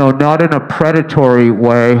 well, you know, not in a predatory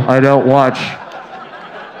way. I don't watch.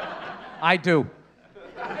 I do.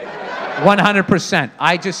 100%.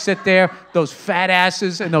 I just sit there, those fat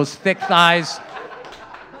asses and those thick thighs.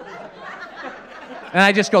 And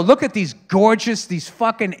I just go, look at these gorgeous, these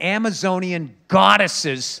fucking Amazonian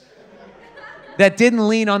goddesses that didn't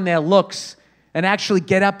lean on their looks and actually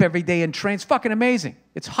get up every day and train. It's fucking amazing.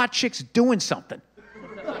 It's hot chicks doing something.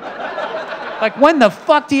 Like, when the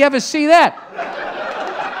fuck do you ever see that?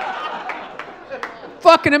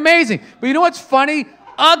 Fucking amazing. But you know what's funny?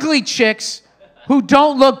 Ugly chicks who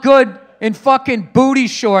don't look good in fucking booty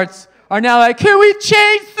shorts are now like, can we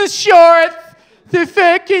change the shorts if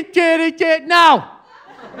I can get it? No.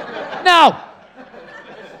 No.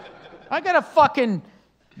 I got a fucking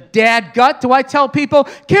dad gut. Do I tell people,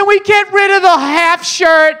 can we get rid of the half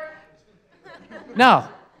shirt? No.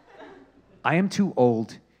 I am too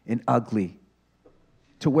old and ugly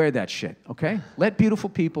to wear that shit, okay? Let beautiful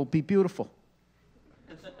people be beautiful.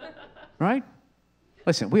 Right?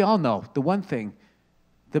 Listen, we all know the one thing,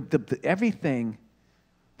 everything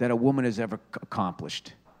that a woman has ever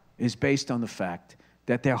accomplished is based on the fact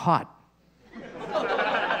that they're hot.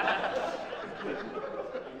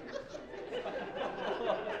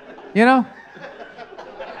 You know?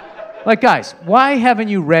 Like, guys, why haven't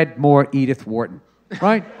you read more Edith Wharton,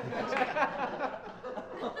 right?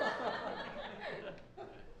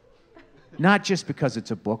 Not just because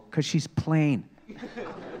it's a book, because she's plain.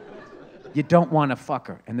 You don't want to fuck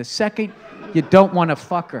her. And the second you don't want to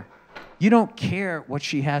fuck her, you don't care what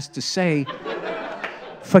she has to say.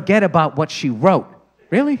 Forget about what she wrote.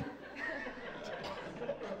 Really?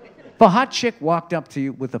 If a hot chick walked up to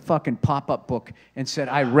you with a fucking pop-up book and said,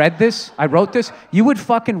 I wrote this, you would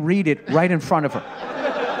fucking read it right in front of her.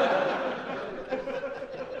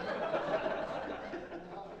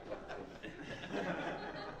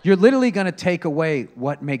 You're literally going to take away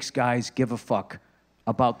what makes guys give a fuck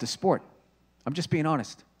about the sport. I'm just being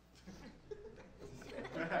honest.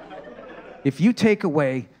 If you take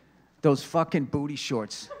away those fucking booty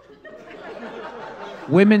shorts,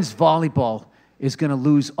 women's volleyball is going to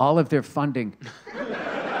lose all of their funding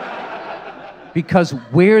because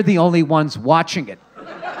we're the only ones watching it.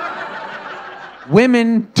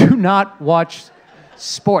 Women do not watch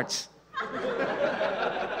sports.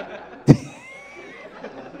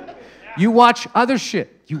 You watch other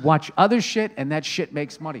shit. You watch other shit, and that shit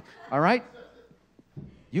makes money. All right?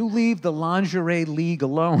 You leave the lingerie league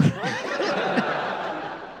alone.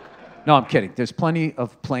 No, I'm kidding. There's plenty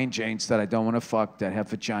of plain Janes that I don't want to fuck that have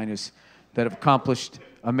vaginas that have accomplished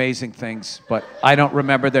amazing things, but I don't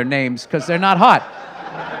remember their names because they're not hot.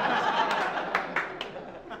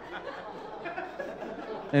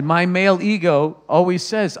 And my male ego always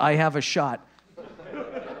says, I have a shot.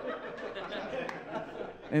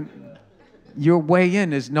 And your way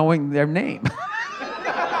in is knowing their name.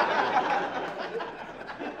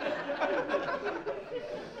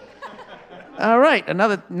 All right,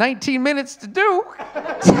 another 19 minutes to do.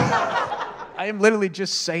 I am literally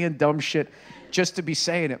just saying dumb shit just to be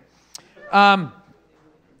saying it. All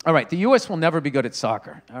right, the U.S. will never be good at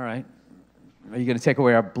soccer. All right. Are you going to take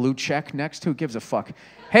away our blue check next? Who gives a fuck?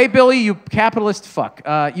 Hey, Billy, you capitalist fuck.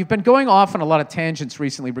 You've been going off on a lot of tangents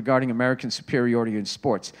recently regarding American superiority in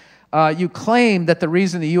sports. You claim that the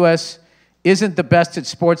reason the U.S. isn't the best at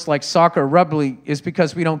sports like soccer or rugby is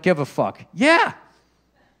because we don't give a fuck. Yeah.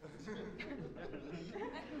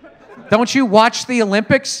 Don't you watch the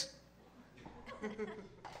Olympics?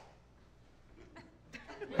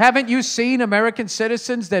 Haven't you seen American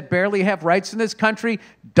citizens that barely have rights in this country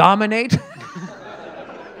dominate?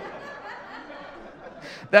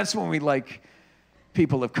 That's when we like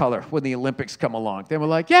people of color, when the Olympics come along. They were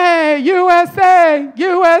like, yay, USA,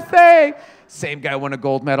 USA. Same guy won a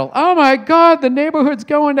gold medal. Oh my God, the neighborhood's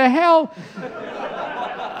going to hell.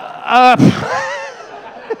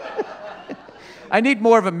 I need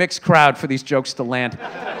more of a mixed crowd for these jokes to land.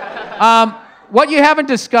 What you haven't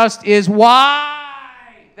discussed is why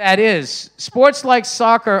that is. Sports like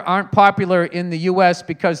soccer aren't popular in the U.S.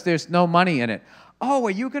 because there's no money in it. Oh,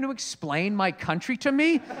 are you going to explain my country to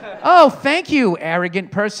me? Oh, thank you,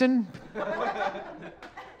 arrogant person.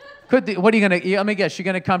 What are you going to, let me guess, you're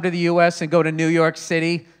going to come to the U.S. and go to New York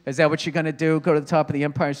City? Is that what you're going to do? Go to the top of the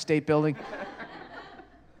Empire State Building?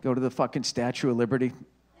 Go to the fucking Statue of Liberty?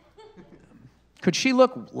 Could she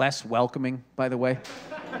look less welcoming, by the way?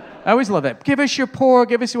 I always love that. Give us your pour,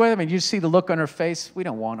 give us your whatever. I mean, you see the look on her face. We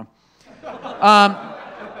don't want them.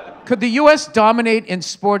 Could the U.S. dominate in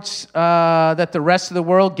sports that the rest of the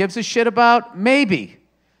world gives a shit about? Maybe.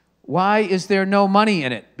 Why is there no money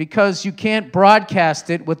in it? Because you can't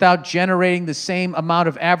broadcast it without generating the same amount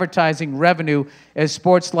of advertising revenue as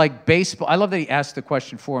sports like baseball. I love that he asked the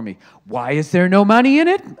question for me. Why is there no money in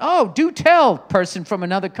it? Oh, do tell, person from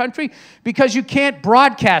another country. Because you can't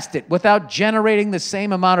broadcast it without generating the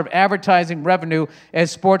same amount of advertising revenue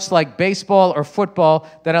as sports like baseball or football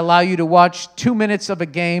that allow you to watch 2 minutes of a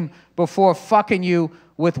game before fucking you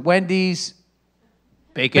with Wendy's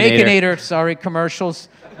Baconator, commercials.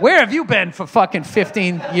 Where have you been for fucking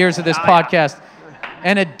 15 years of this podcast?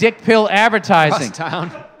 And a dick pill advertising.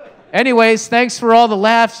 Anyways, thanks for all the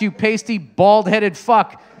laughs, you pasty, bald-headed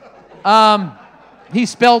fuck. He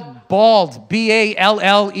spelled bald,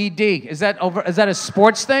 B-A-L-L-E-D. Is that a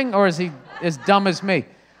sports thing, or is he as dumb as me?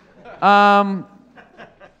 Yeah,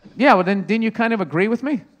 well then, didn't you kind of agree with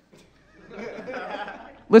me?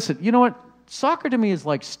 Listen, you know what? Soccer to me is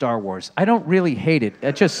like Star Wars. I don't really hate it.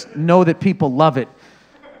 I just know that people love it.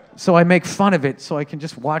 So I make fun of it so I can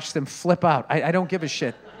just watch them flip out. I don't give a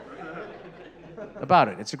shit about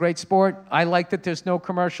it. It's a great sport. I like that there's no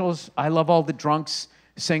commercials. I love all the drunks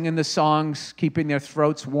singing the songs, keeping their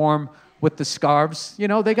throats warm with the scarves. You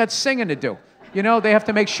know, they got singing to do. You know, they have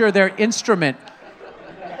to make sure their instrument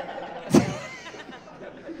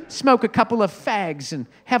smoke a couple of fags and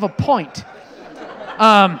have a point.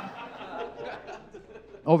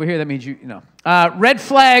 Over here, that means you know. Red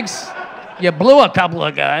flags. You blew a couple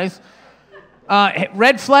of guys.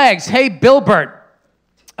 Red flags. Hey, Bill Burr.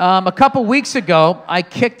 A couple weeks ago, I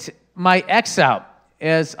kicked my ex out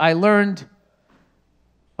as I learned...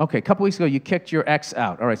 Okay, a couple weeks ago, you kicked your ex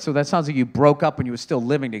out. All right, so that sounds like you broke up when you were still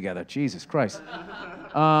living together. Jesus Christ.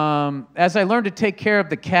 As I learned to take care of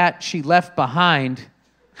the cat she left behind...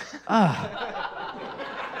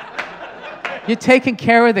 You're taking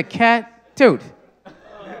care of the cat? Dude.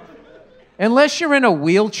 Unless you're in a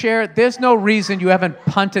wheelchair, there's no reason you haven't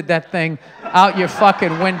punted that thing out your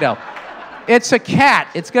fucking window. It's a cat.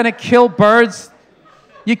 It's gonna kill birds.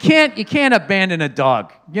 You can't abandon a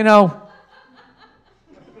dog, you know?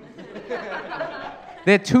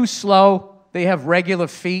 They're too slow. They have regular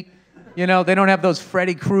feet. You know, they don't have those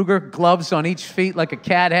Freddy Krueger gloves on each feet like a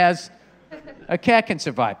cat has. A cat can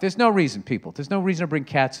survive. There's no reason, people. There's no reason to bring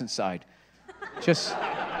cats inside. Just...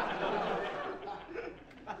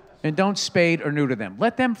 And don't spade or neuter them.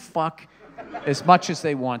 Let them fuck as much as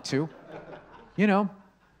they want to. You know.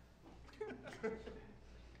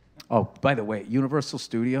 Oh, by the way, Universal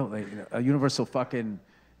Studio, a Universal fucking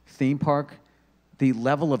theme park, the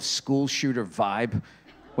level of school shooter vibe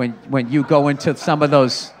when you go into some of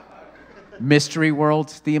those mystery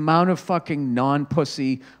worlds, the amount of fucking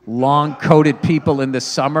non-pussy, long-coated people in the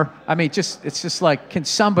summer. I mean, it's just like, can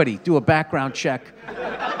somebody do a background check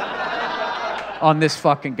on this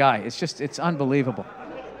fucking guy? It's unbelievable.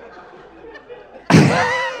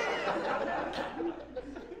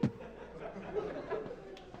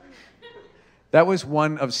 That was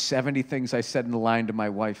one of 70 things I said in line to my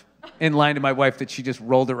wife that she just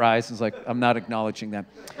rolled her eyes and was like, I'm not acknowledging that.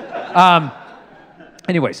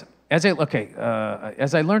 Anyways, as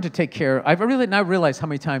I learned to take care, I've really now realized how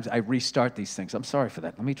many times I restart these things. I'm sorry for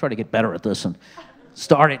that. Let me try to get better at this and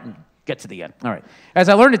start it and get to the end. All right. As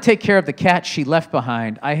I learned to take care of the cat she left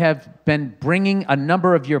behind, I have been bringing a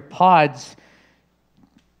number of your pods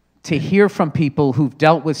to hear from people who've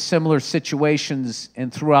dealt with similar situations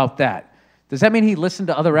and throughout that. Does that mean he listened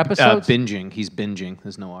to other episodes? Binging. He's binging.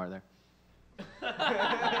 There's no R there.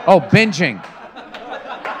 Oh, binging.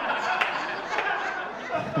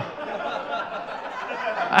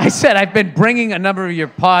 I said I've been bringing a number of your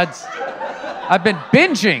pods. I've been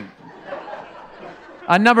binging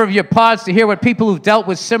a number of your pods to hear what people who've dealt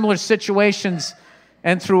with similar situations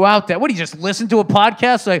and throughout that. What, do you just listen to a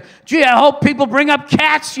podcast? Like, gee, I hope people bring up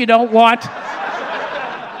cats you don't want.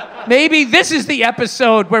 Maybe this is the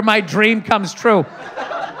episode where my dream comes true.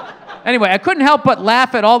 Anyway, I couldn't help but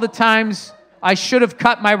laugh at all the times I should have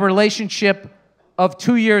cut my relationship of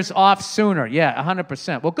 2 years off sooner. Yeah,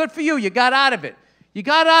 100%. Well, good for you. You got out of it. You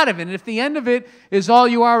got out of it. And if the end of it is all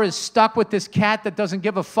you are is stuck with this cat that doesn't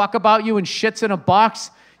give a fuck about you and shits in a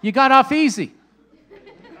box, you got off easy.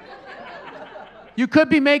 You could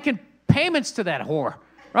be making payments to that whore,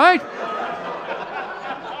 right?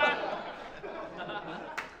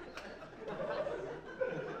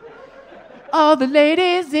 All the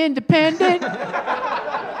ladies independent.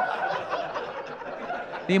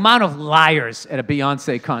 The amount of liars at a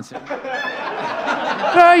Beyonce concert.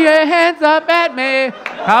 Throw your hands up at me.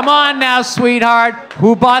 Come on now, sweetheart.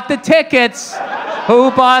 Who bought the tickets?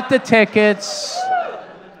 Who bought the tickets?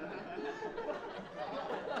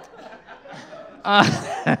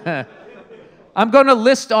 I'm going to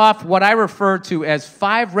list off what I refer to as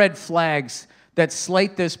 5 red flags that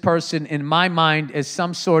slate this person in my mind as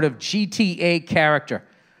some sort of GTA character.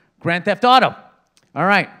 Grand Theft Auto. All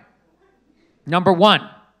right. Number 1.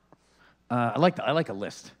 I like a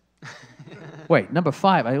list. Wait, number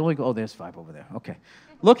 5. I only go. Oh, there's 5 over there. Okay.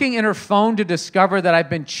 Looking in her phone to discover that I've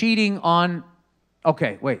been cheating on.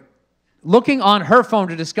 Okay, wait. Looking on her phone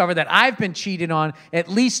to discover that I've been cheated on at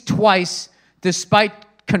least twice, despite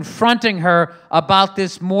confronting her about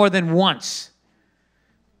this more than once.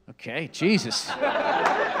 Okay, Jesus.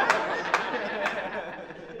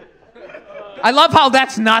 I love how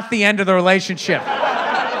that's not the end of the relationship.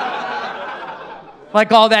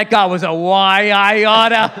 Like all that got was a why I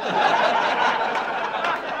oughta.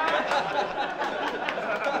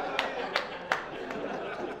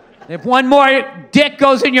 If one more dick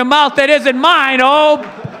goes in your mouth that isn't mine,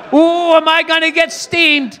 ooh, am I gonna get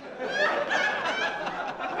steamed?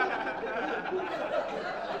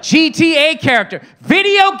 GTA character,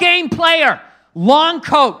 video game player, long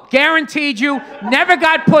coat, guaranteed you, never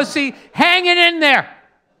got pussy, hanging in there.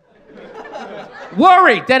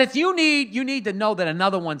 Worried that if you need to know that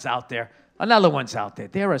another one's out there. Another one's out there.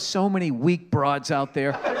 There are so many weak broads out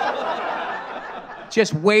there.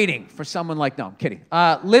 Just waiting for someone like, no, I'm kidding.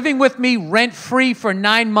 Living with me rent-free for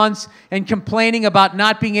 9 months and complaining about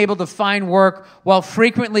not being able to find work while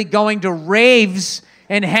frequently going to raves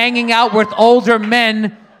and hanging out with older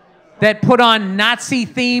men that put on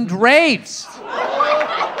Nazi-themed raves.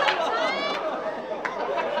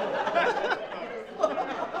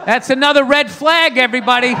 That's another red flag,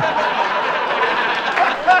 everybody. Gee,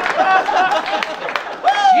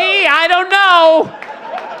 I don't know.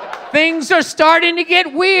 Things are starting to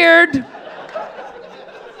get weird.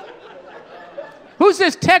 Who's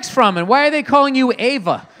this text from, and why are they calling you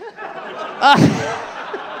Ava?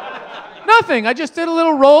 Nothing. I just did a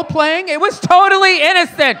little role playing. It was totally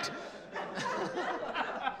innocent.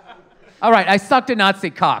 All right, I sucked a Nazi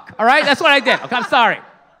cock. All right, that's what I did. Okay, I'm sorry.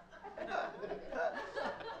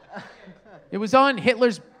 It was on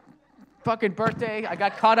Hitler's fucking birthday. I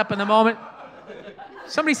got caught up in the moment.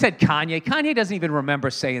 Somebody said Kanye. Kanye doesn't even remember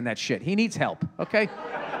saying that shit. He needs help, okay?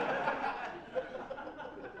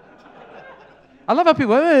 I love how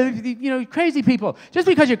people, crazy people. Just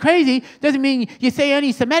because you're crazy doesn't mean you say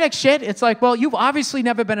anti-Semitic shit. It's like, well, you've obviously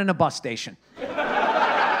never been in a bus station.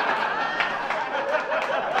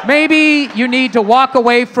 Maybe you need to walk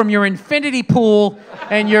away from your infinity pool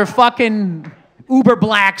and your fucking Uber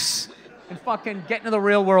Blacks and fucking get into the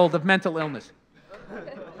real world of mental illness.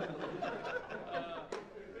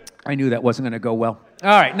 I knew that wasn't going to go well. All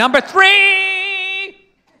right, number 3.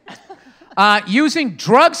 Using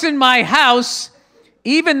drugs in my house,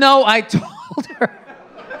 even though I told her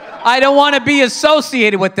I don't want to be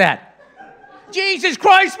associated with that. Jesus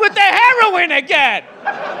Christ, with the heroin again!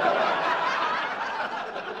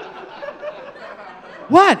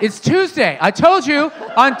 What? It's Tuesday. I told you,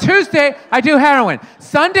 on Tuesday, I do heroin.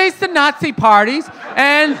 Sunday's the Nazi parties,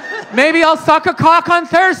 and maybe I'll suck a cock on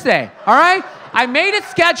Thursday, all right? I made a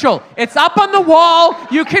schedule. It's up on the wall.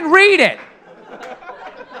 You can read it.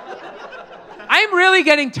 I'm really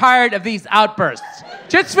getting tired of these outbursts.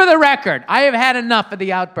 Just for the record, I have had enough of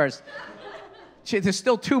the outbursts. There's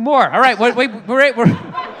still 2 more. All right,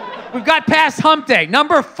 we've got past hump day.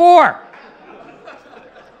 Number 4.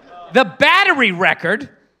 The battery record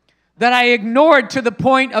that I ignored to the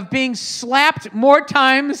point of being slapped more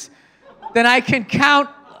times than I can count.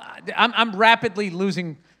 I'm rapidly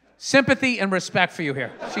losing sympathy and respect for you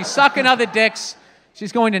here. She's sucking other dicks.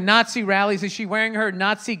 She's going to Nazi rallies. Is she wearing her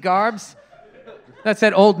Nazi garbs? That's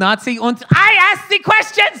that old Nazi. Und I ask the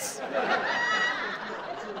questions!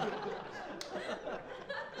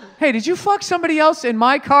 Hey, did you fuck somebody else in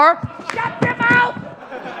my car? Shut them out!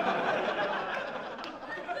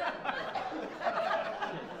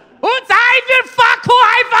 Und I will fuck who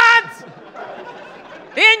I want!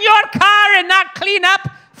 In your car and not clean up.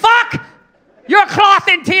 Fuck your cloth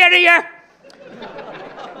interior!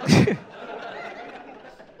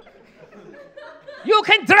 You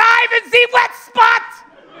can drive in the wet spot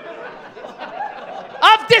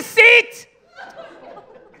of the seat!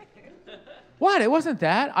 What? It wasn't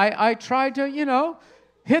that. I tried to,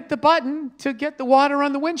 hit the button to get the water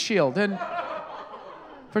on the windshield, and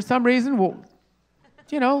for some reason,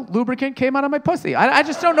 lubricant came out of my pussy. I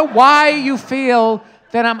just don't know why you feel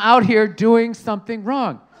that I'm out here doing something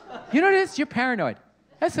wrong. You know what it is? You're paranoid.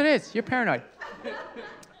 That's what it is. You're paranoid.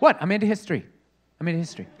 What? I'm into history.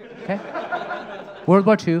 Okay? World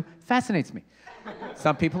War II fascinates me.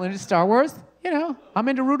 Some people into Star Wars. I'm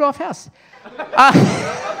into Rudolph Hess.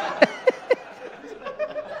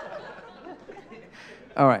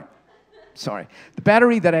 All right. sorry. The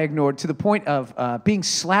battery that I ignored to the point of being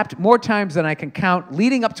slapped more times than I can count,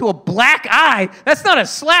 leading up to a black eye. That's not a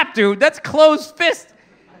slap, dude. That's closed fist.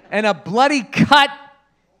 And a bloody cut.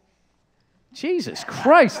 Jesus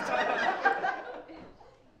Christ.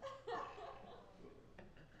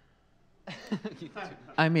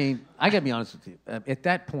 I mean, I gotta be honest with you. At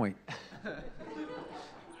that point,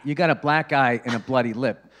 you got a black eye and a bloody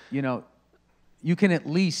lip. You know, you can at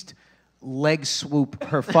least leg swoop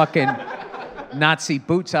her fucking Nazi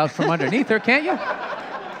boots out from underneath her, can't you?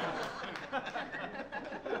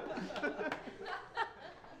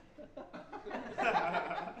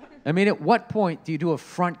 I mean, at what point do you do a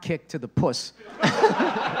front kick to the puss?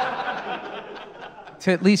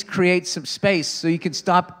 To at least create some space so you can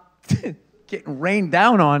stop getting rained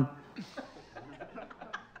down on.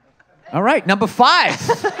 All right, number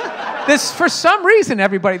 5. This, for some reason,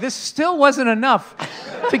 everybody, this still wasn't enough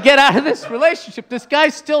to get out of this relationship. This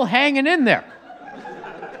guy's still hanging in there.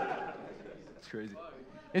 It's crazy.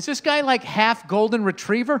 Is this guy like half golden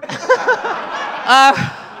retriever?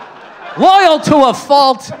 Loyal to a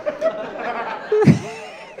fault.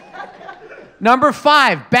 Number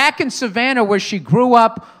 5, back in Savannah where she grew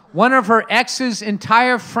up, one of her ex's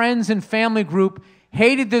entire friends and family group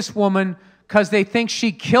hated this woman because they think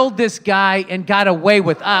she killed this guy and got away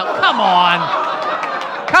with it. Come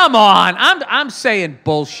on. Come on. I'm saying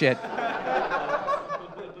bullshit.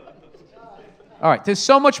 All right, there's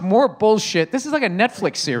so much more bullshit. This is like a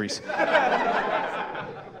Netflix series.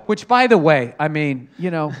 Which, by the way, I mean,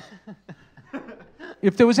 you know,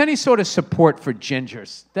 if there was any sort of support for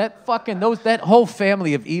gingers, that whole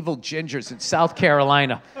family of evil gingers in South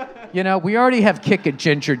Carolina, you know, we already have Kick a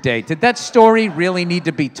Ginger Day. Did that story really need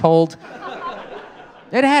to be told?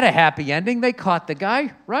 It had a happy ending. They caught the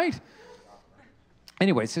guy, right?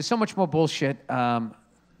 Anyways, there's so much more bullshit.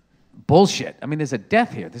 Bullshit. I mean, there's a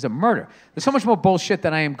death here. There's a murder. There's so much more bullshit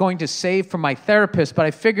that I am going to save for my therapist, but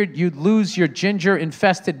I figured you'd lose your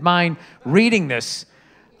ginger-infested mind reading this.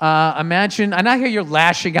 Imagine, and I hear you're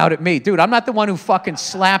lashing out at me. Dude, I'm not the one who fucking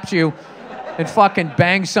slapped you and fucking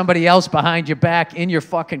banged somebody else behind your back in your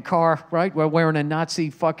fucking car, right? We're wearing a Nazi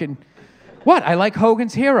fucking... What? I like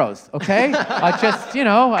Hogan's Heroes, okay? I just, you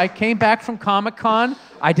know, I came back from Comic-Con.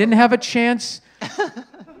 I didn't have a chance.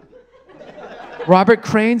 Robert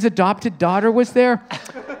Crane's adopted daughter was there.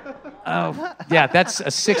 Oh, yeah, that's a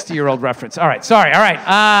 60-year-old reference. All right, sorry, all right.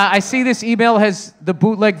 I see this email has the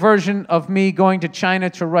bootleg version of me going to China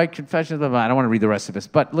to write confessions. Blah, blah, blah. I don't want to read the rest of this,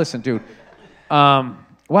 but listen, dude.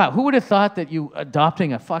 Wow, who would have thought that you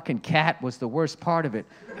adopting a fucking cat was the worst part of it?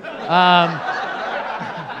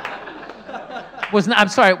 I'm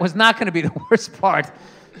sorry, it was not going to be the worst part.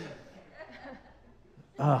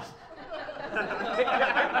 Can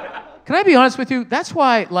I be honest with you? That's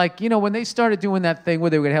why, like, you know, when they started doing that thing where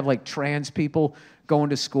they would have, like, trans people going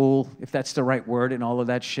to school, if that's the right word, and all of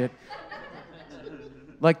that shit.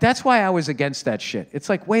 Like, that's why I was against that shit. It's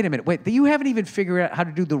like, wait a minute, you haven't even figured out how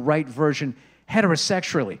to do the right version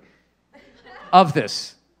heterosexually of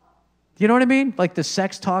this. You know what I mean? Like the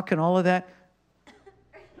sex talk and all of that.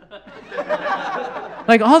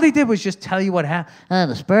 Like, all they did was just tell you what happened.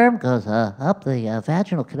 The sperm goes up the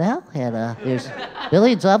vaginal canal, and there's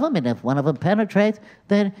billions of them, and if one of them penetrates,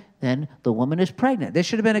 then the woman is pregnant. There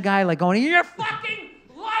should have been a guy like going, your fucking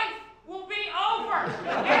life will be over.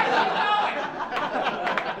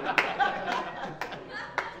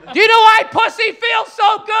 Do you know why pussy feels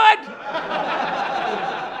so good?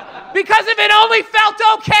 Because if it only felt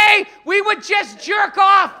okay, we would just jerk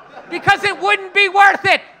off because it wouldn't be worth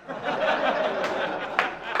it.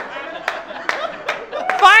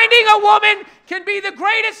 Finding a woman can be the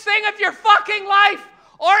greatest thing of your fucking life,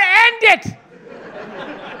 or end it.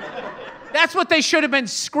 That's what they should have been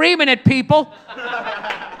screaming at people.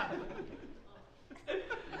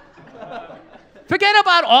 Forget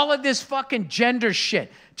about all of this fucking gender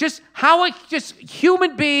shit. Just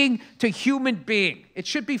human being to human being. It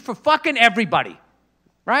should be for fucking everybody.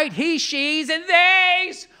 Right? He, she's, and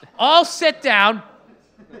theys all sit down.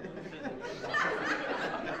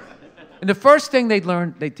 And the first thing they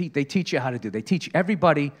learn, they teach you how to do. They teach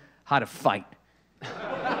everybody how to fight.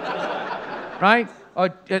 Right?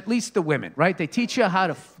 Or at least the women, right? They teach you how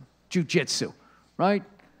to jujitsu, right?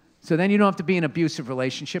 So then you don't have to be in an abusive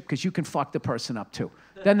relationship because you can fuck the person up too.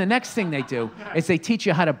 Then the next thing they do is they teach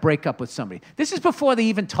you how to break up with somebody. This is before they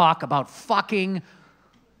even talk about fucking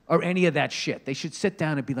or any of that shit. They should sit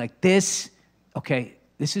down and be like, this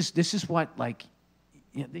is what, like,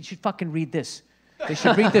 you know, they should fucking read this. They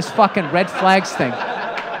should read this fucking red flags thing.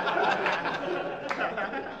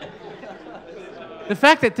 The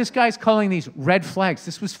fact that this guy's calling these red flags,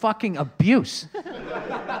 this was fucking abuse.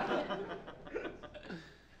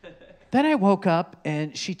 Then I woke up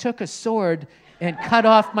and she took a sword and cut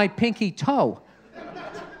off my pinky toe.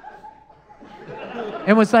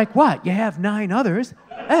 And was like, what? You have 9 others?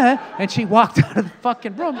 And she walked out of the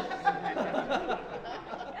fucking room.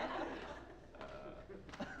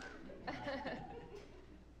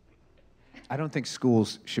 I don't think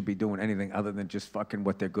schools should be doing anything other than just fucking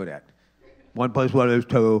what they're good at. 1 + 1 is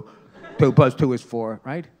 2, 2 + 2 is 4,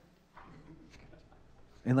 right?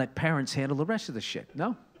 And let parents handle the rest of the shit,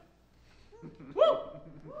 no?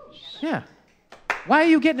 Yeah. Why are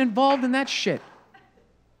you getting involved in that shit?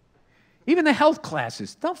 Even the health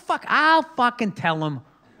classes. I'll fucking tell them.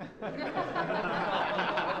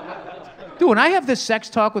 Dude, when I have this sex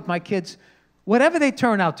talk with my kids, whatever they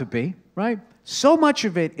turn out to be, right? So much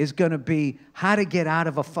of it is gonna be how to get out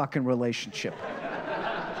of a fucking relationship.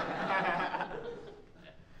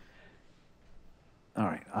 All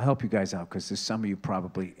right, I'll help you guys out because there's some of you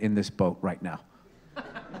probably in this boat right now.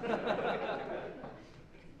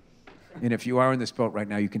 And if you are in this boat right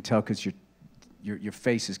now, you can tell because your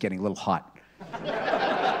face is getting a little hot.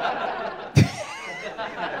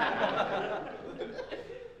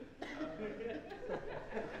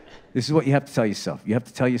 This is what you have to tell yourself. You have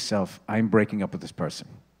to tell yourself, I'm breaking up with this person.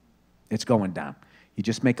 It's going down. You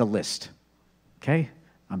just make a list, okay?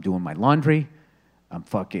 I'm doing my laundry. I'm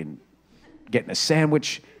fucking getting a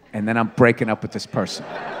sandwich, and then I'm breaking up with this person,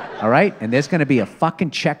 all right? And there's gonna be a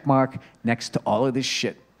fucking check mark next to all of this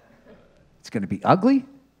shit. It's gonna be ugly.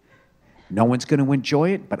 No one's gonna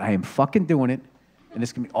enjoy it, but I am fucking doing it. And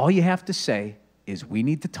it's gonna be, all you have to say is, we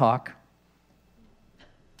need to talk,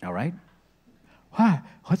 all right? What?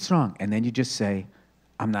 What's wrong? And then you just say,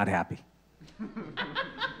 I'm not happy.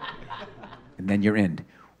 And then you're in.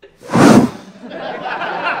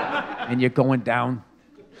 And you're going down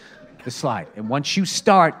the slide. And once you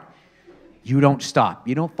start, you don't stop.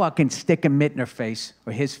 You don't fucking stick a mitt in her face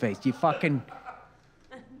or his face. You fucking...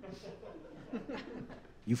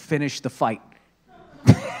 You finish the fight.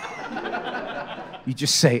 You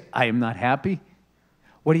just say, I am not happy.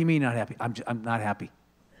 What do you mean not happy? I'm not happy.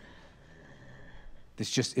 This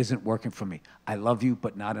just isn't working for me. I love you,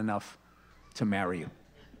 but not enough to marry you.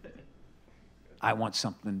 I want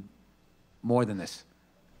something more than this,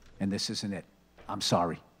 and this isn't it. I'm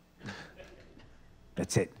sorry.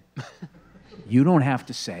 That's it. You don't have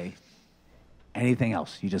to say anything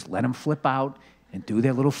else. You just let them flip out and do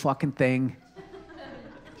their little fucking thing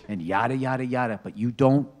and yada, yada, yada, but you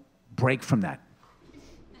don't break from that.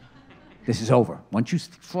 This is over. Once you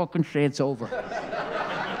fucking say it's over,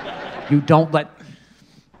 you don't let...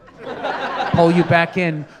 pull you back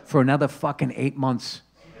in for another fucking 8 months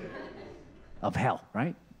of hell,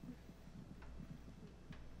 right?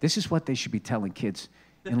 This is what they should be telling kids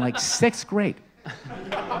in like 6th grade.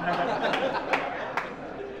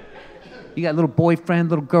 You got a little boyfriend,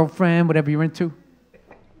 little girlfriend, whatever you're into.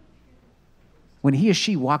 When he or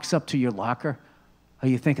she walks up to your locker, are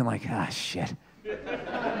you thinking like, ah, shit.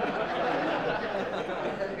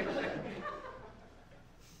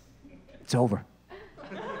 It's over.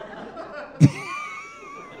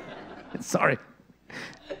 Sorry.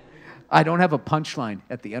 I don't have a punchline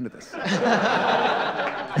at the end of this.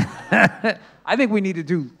 I think we need to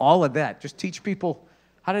do all of that. Just teach people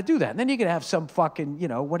how to do that. And then you can have some fucking, you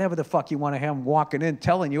know, whatever the fuck you want to have them walking in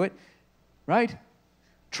telling you it, right?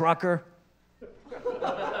 Trucker.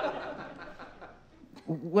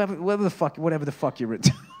 Whatever the fuck you're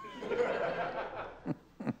into.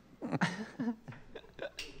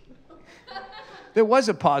 There was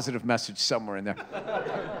a positive message somewhere in there.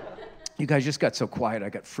 You guys just got so quiet, I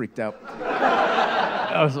got freaked out.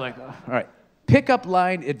 I was like, all right. Pickup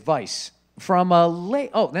line advice from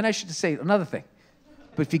a then I should say another thing.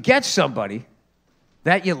 But if you get somebody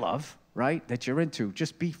that you love, right, that you're into,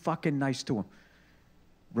 just be fucking nice to them.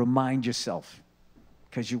 Remind yourself,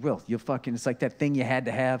 because you will. You'll fucking, it's like that thing you had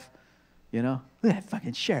to have, you know? Look at that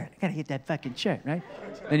fucking shirt. I gotta get that fucking shirt, right?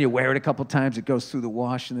 Then you wear it a couple times, it goes through the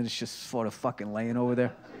wash, and then it's just sort of fucking laying over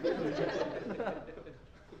there.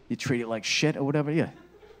 You treat it like shit or whatever, yeah.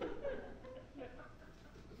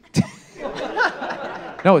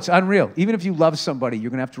 No, it's unreal. Even if you love somebody,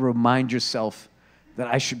 you're gonna have to remind yourself that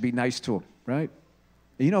I should be nice to them, right?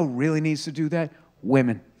 And you know who really needs to do that?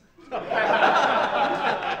 Women.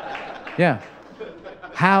 Yeah.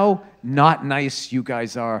 How not nice you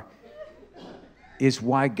guys are is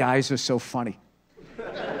why guys are so funny.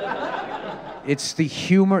 It's the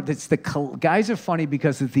humor, guys are funny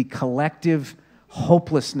because of the collective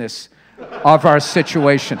hopelessness of our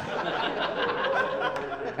situation.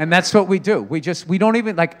 And that's what we do. We don't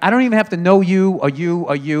even, like, I don't even have to know you or you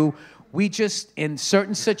or you. We just, in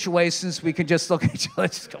certain situations, we can just look at each other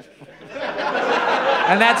and just go,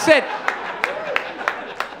 and that's it.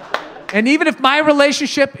 And even if my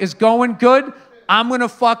relationship is going good, I'm going to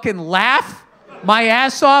fucking laugh my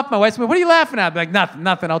ass off. My wife's like, what are you laughing at? I'm like,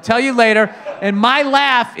 nothing. I'll tell you later. And my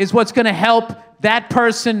laugh is what's going to help that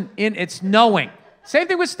person in its knowing. Same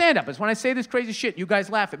thing with stand-up. Is when I say this crazy shit, you guys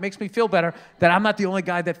laugh. It makes me feel better that I'm not the only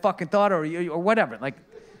guy that fucking thought or whatever. Like,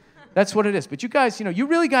 that's what it is. But you guys,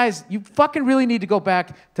 you fucking really need to go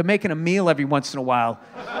back to making a meal every once in a while.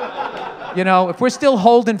 If we're still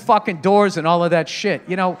holding fucking doors and all of that shit,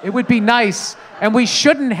 it would be nice. And we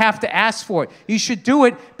shouldn't have to ask for it. You should do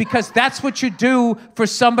it because that's what you do for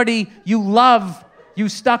somebody you love, you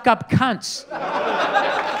stuck-up cunts.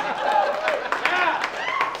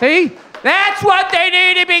 See? That's what they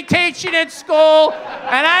need to be teaching in school.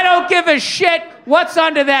 And I don't give a shit what's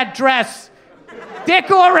under that dress.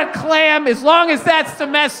 Dick or a clam, as long as that's the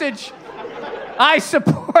message, I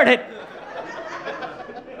support it.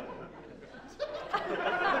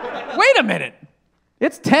 Wait a minute.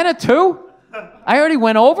 It's 10:02? I already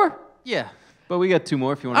went over? Yeah, but we got 2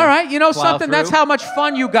 more if you want to. All right, something? Through. That's how much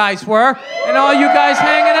fun you guys were, and all you guys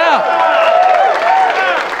hanging out.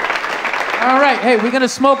 All right, hey, we gonna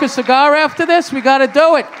smoke a cigar after this? We gotta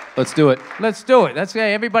do it. Let's do it. Let's do it.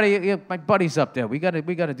 Everybody, my buddy's up there. We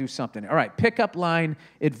gotta do something. All right, pickup line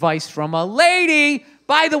advice from a lady.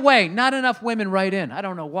 By the way, not enough women write in. I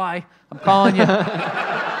don't know why. I'm calling you.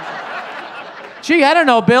 Gee, I don't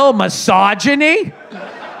know, Bill. Misogyny?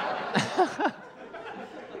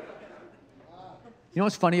 You know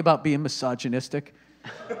what's funny about being misogynistic?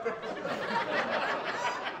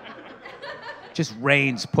 Just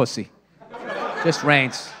rains pussy. Just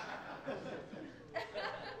rains.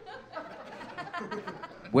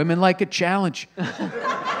 Women like a challenge.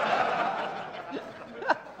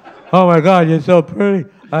 Oh my God, you're so pretty.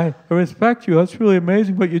 I respect you. That's really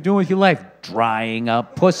amazing what you're doing with your life. Drying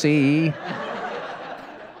up pussy.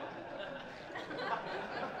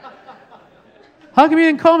 How come you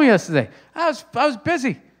didn't call me yesterday? I was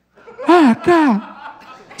busy. Oh God.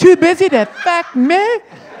 Too busy to fuck me?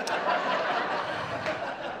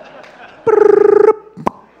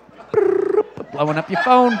 Blowing up your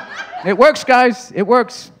phone. It works, guys. It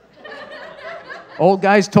works. Old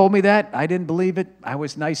guys told me that. I didn't believe it. I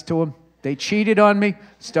was nice to them. They cheated on me,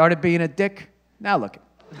 started being a dick. Now look.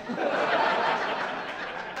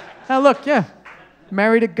 Now look, yeah.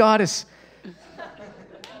 Married a goddess.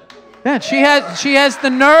 Yeah, she has the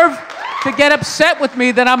nerve to get upset with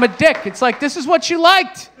me that I'm a dick. It's like, this is what you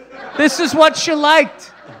liked. This is what you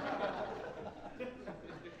liked.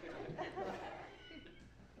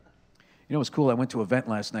 You know what's cool? I went to an event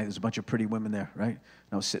last night. There's a bunch of pretty women there, right? And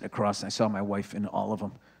I was sitting across, and I saw my wife in all of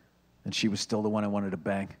them. And she was still the one I wanted to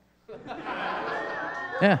bang.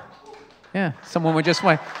 Yeah. Yeah. Some woman just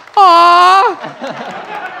went, aww.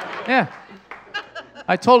 Yeah.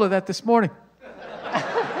 I told her that this morning.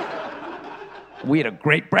 We had a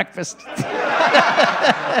great breakfast. Like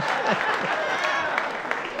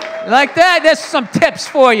that? There's some tips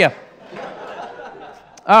for you.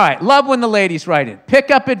 All right, love when the ladies write in.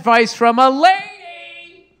 Pickup advice from a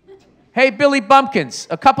lady. Hey, Billy Bumpkins,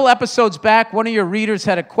 a couple episodes back, one of your readers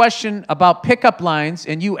had a question about pickup lines,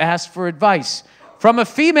 and you asked for advice. From a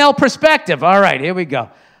female perspective, all right, here we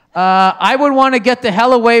go. I would want to get the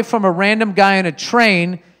hell away from a random guy on a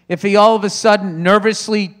train if he all of a sudden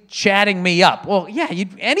nervously chatting me up. Well, yeah,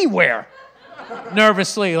 anywhere.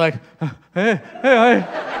 Nervously, like, hey.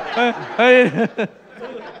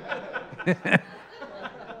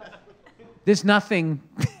 There's nothing.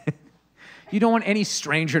 You don't want any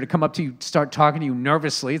stranger to come up to you, start talking to you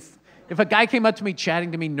nervously. If a guy came up to me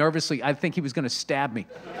chatting to me nervously, I'd think he was going to stab me.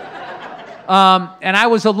 And I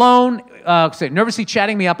was alone, nervously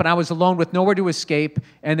chatting me up, and I was alone with nowhere to escape,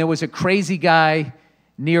 and there was a crazy guy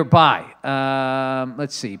nearby.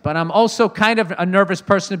 Let's see. But I'm also kind of a nervous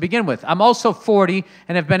person to begin with. I'm also 40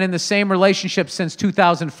 and have been in the same relationship since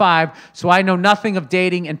 2005, so I know nothing of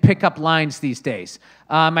dating and pickup lines these days.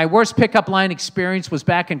 My worst pickup line experience was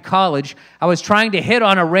back in college. I was trying to hit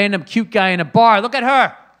on a random cute guy in a bar. Look at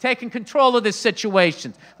her, taking control of this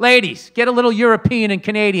situation. Ladies, get a little European and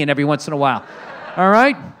Canadian every once in a while. All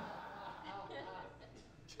right?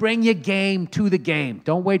 Bring your game to the game.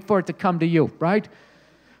 Don't wait for it to come to you, right?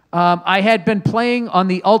 I had been playing on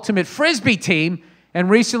the ultimate Frisbee team and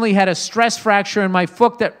recently had a stress fracture in my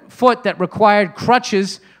foot that required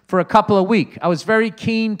crutches for a couple of weeks. I was very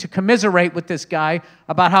keen to commiserate with this guy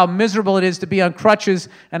about how miserable it is to be on crutches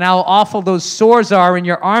and how awful those sores are in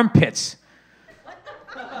your armpits.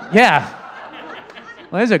 Yeah.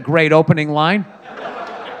 Well, there's a great opening line.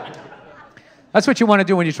 That's what you want to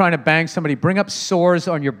do when you're trying to bang somebody. Bring up sores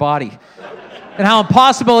on your body. And how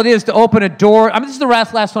impossible it is to open a door. This is the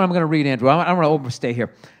last one I'm going to read, Andrew. I don't want to overstay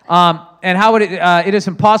here. And how it is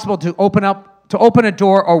impossible to open a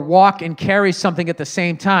door or walk and carry something at the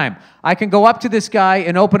same time. I can go up to this guy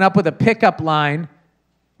and open up with a pickup line.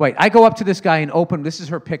 Wait, I go up to this guy and open, this is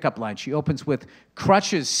her pickup line. She opens with,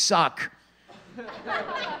 "Crutches suck."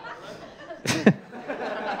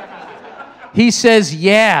 He says,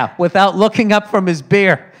 "Yeah," without looking up from his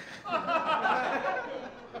beer.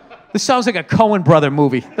 This sounds like a Coen brother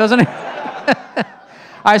movie, doesn't it?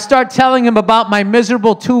 I start telling him about my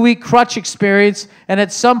miserable 2-week crutch experience, and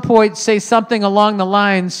at some point say something along the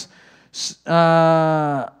lines,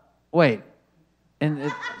 so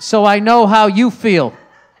I know how you feel.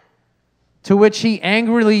 To which he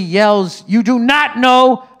angrily yells, "You do not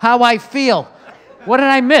know how I feel." What did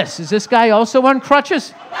I miss? Is this guy also on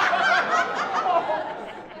crutches?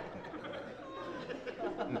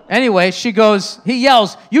 Anyway, he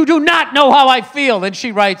yells, "You do not know how I feel." Then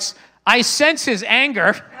she writes, "I sense his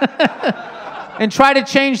anger," and try to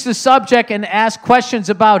change the subject and ask questions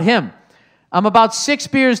about him. I'm about 6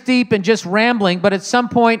 beers deep and just rambling, but at some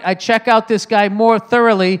point I check out this guy more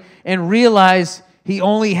thoroughly and realize he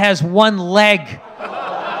only has one leg.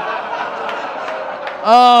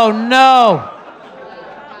 Oh no.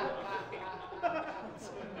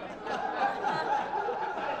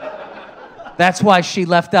 That's why she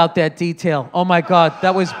left out that detail. Oh my God,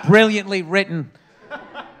 that was brilliantly written.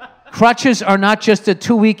 Crutches are not just a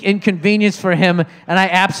 2-week inconvenience for him, and I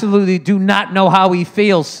absolutely do not know how he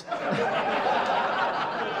feels.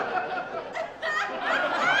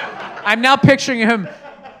 I'm now picturing him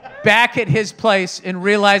back at his place and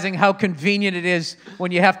realizing how convenient it is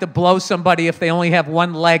when you have to blow somebody if they only have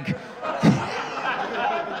one leg.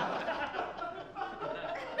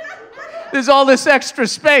 There's all this extra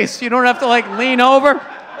space. You don't have to, like, lean over.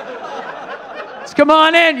 Just come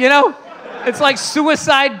on in, you know? It's like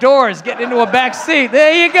Suicide Doors getting into a back seat.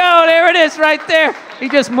 There you go. There it is right there. He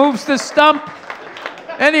just moves the stump.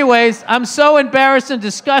 Anyways, I'm so embarrassed and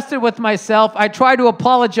disgusted with myself. I tried to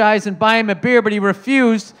apologize and buy him a beer, but he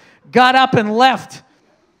refused, got up and left.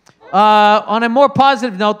 On a more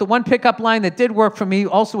positive note, the one pickup line that did work for me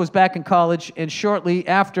also was back in college and shortly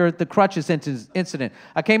after the crutches incident.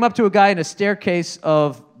 I came up to a guy in a staircase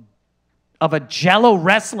of a Jell-O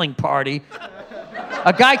wrestling party.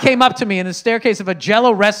 A guy came up to me in the staircase of a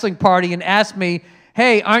Jell-O wrestling party and asked me,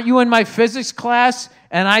 "Hey, aren't you in my physics class?"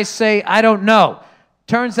 And I say, "I don't know."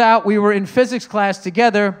 Turns out we were in physics class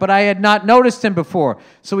together, but I had not noticed him before.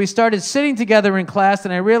 So we started sitting together in class,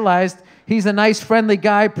 and I realized he's a nice, friendly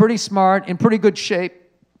guy, pretty smart, in pretty good shape,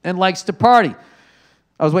 and likes to party.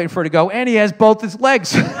 I was waiting for her to go, "And he has both his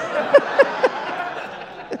legs."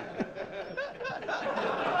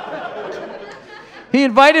 He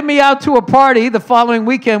invited me out to a party the following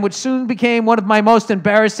weekend, which soon became one of my most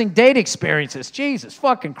embarrassing date experiences. Jesus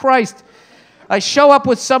fucking Christ. I show up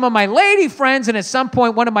with some of my lady friends, and at some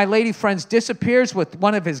point, one of my lady friends disappears with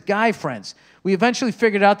one of his guy friends. We eventually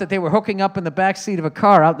figured out that they were hooking up in the backseat of a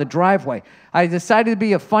car out in the driveway. I decided to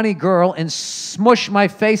be a funny girl and smush my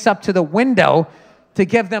face up to the window to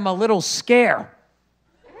give them a little scare.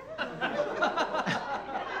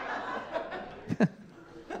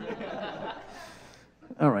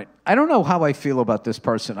 All right. I don't know how I feel about this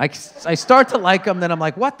person. I start to like him, then I'm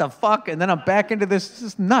like, what the fuck? And then I'm back into this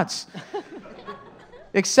is nuts.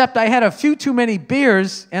 Except I had a few too many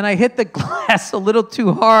beers, and I hit the glass a little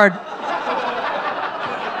too hard.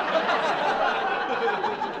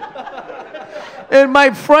 And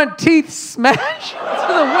my front teeth smashed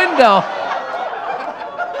into the window.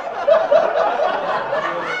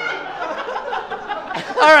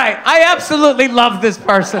 All right, I absolutely love this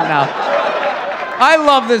person now. I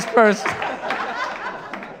love this person.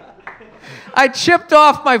 I chipped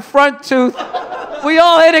off my front tooth. We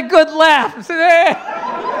all had a good laugh. I said, "Hey."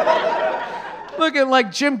 Looking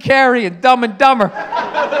like Jim Carrey in Dumb and Dumber.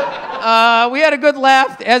 We had a good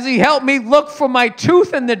laugh as he helped me look for my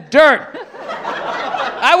tooth in the dirt.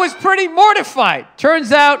 I was pretty mortified.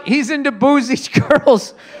 Turns out he's into boozy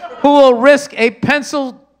girls who will risk a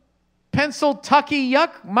pencil tucky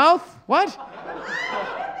yuck mouth? What?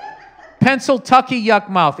 Pencil tucky yuck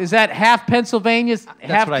mouth. Is that half Pennsylvania,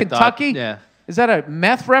 half Kentucky? Yeah. Is that a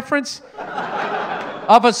meth reference?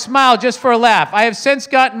 Of a smile just for a laugh. I have since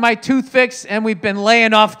gotten my tooth fixed and we've been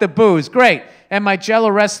laying off the booze. Great. And my Jell-O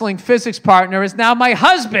wrestling physics partner is now my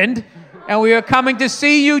husband. And we are coming to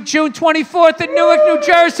see you June 24th in Newark, New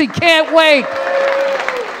Jersey. Can't wait.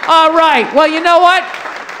 All right. Well, you know what?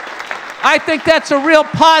 I think that's a real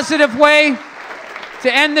positive way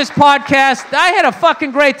to end this podcast. I had a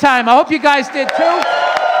fucking great time. I hope you guys did too.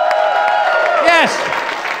 Yes.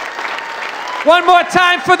 One more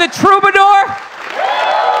time for the Troubadour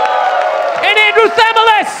and Andrew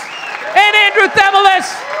Themelis. Andrew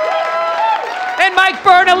Themelis, and Mike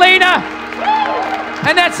Bernalina.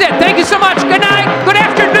 And that's it. Thank you so much. Good night. Good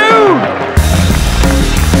afternoon.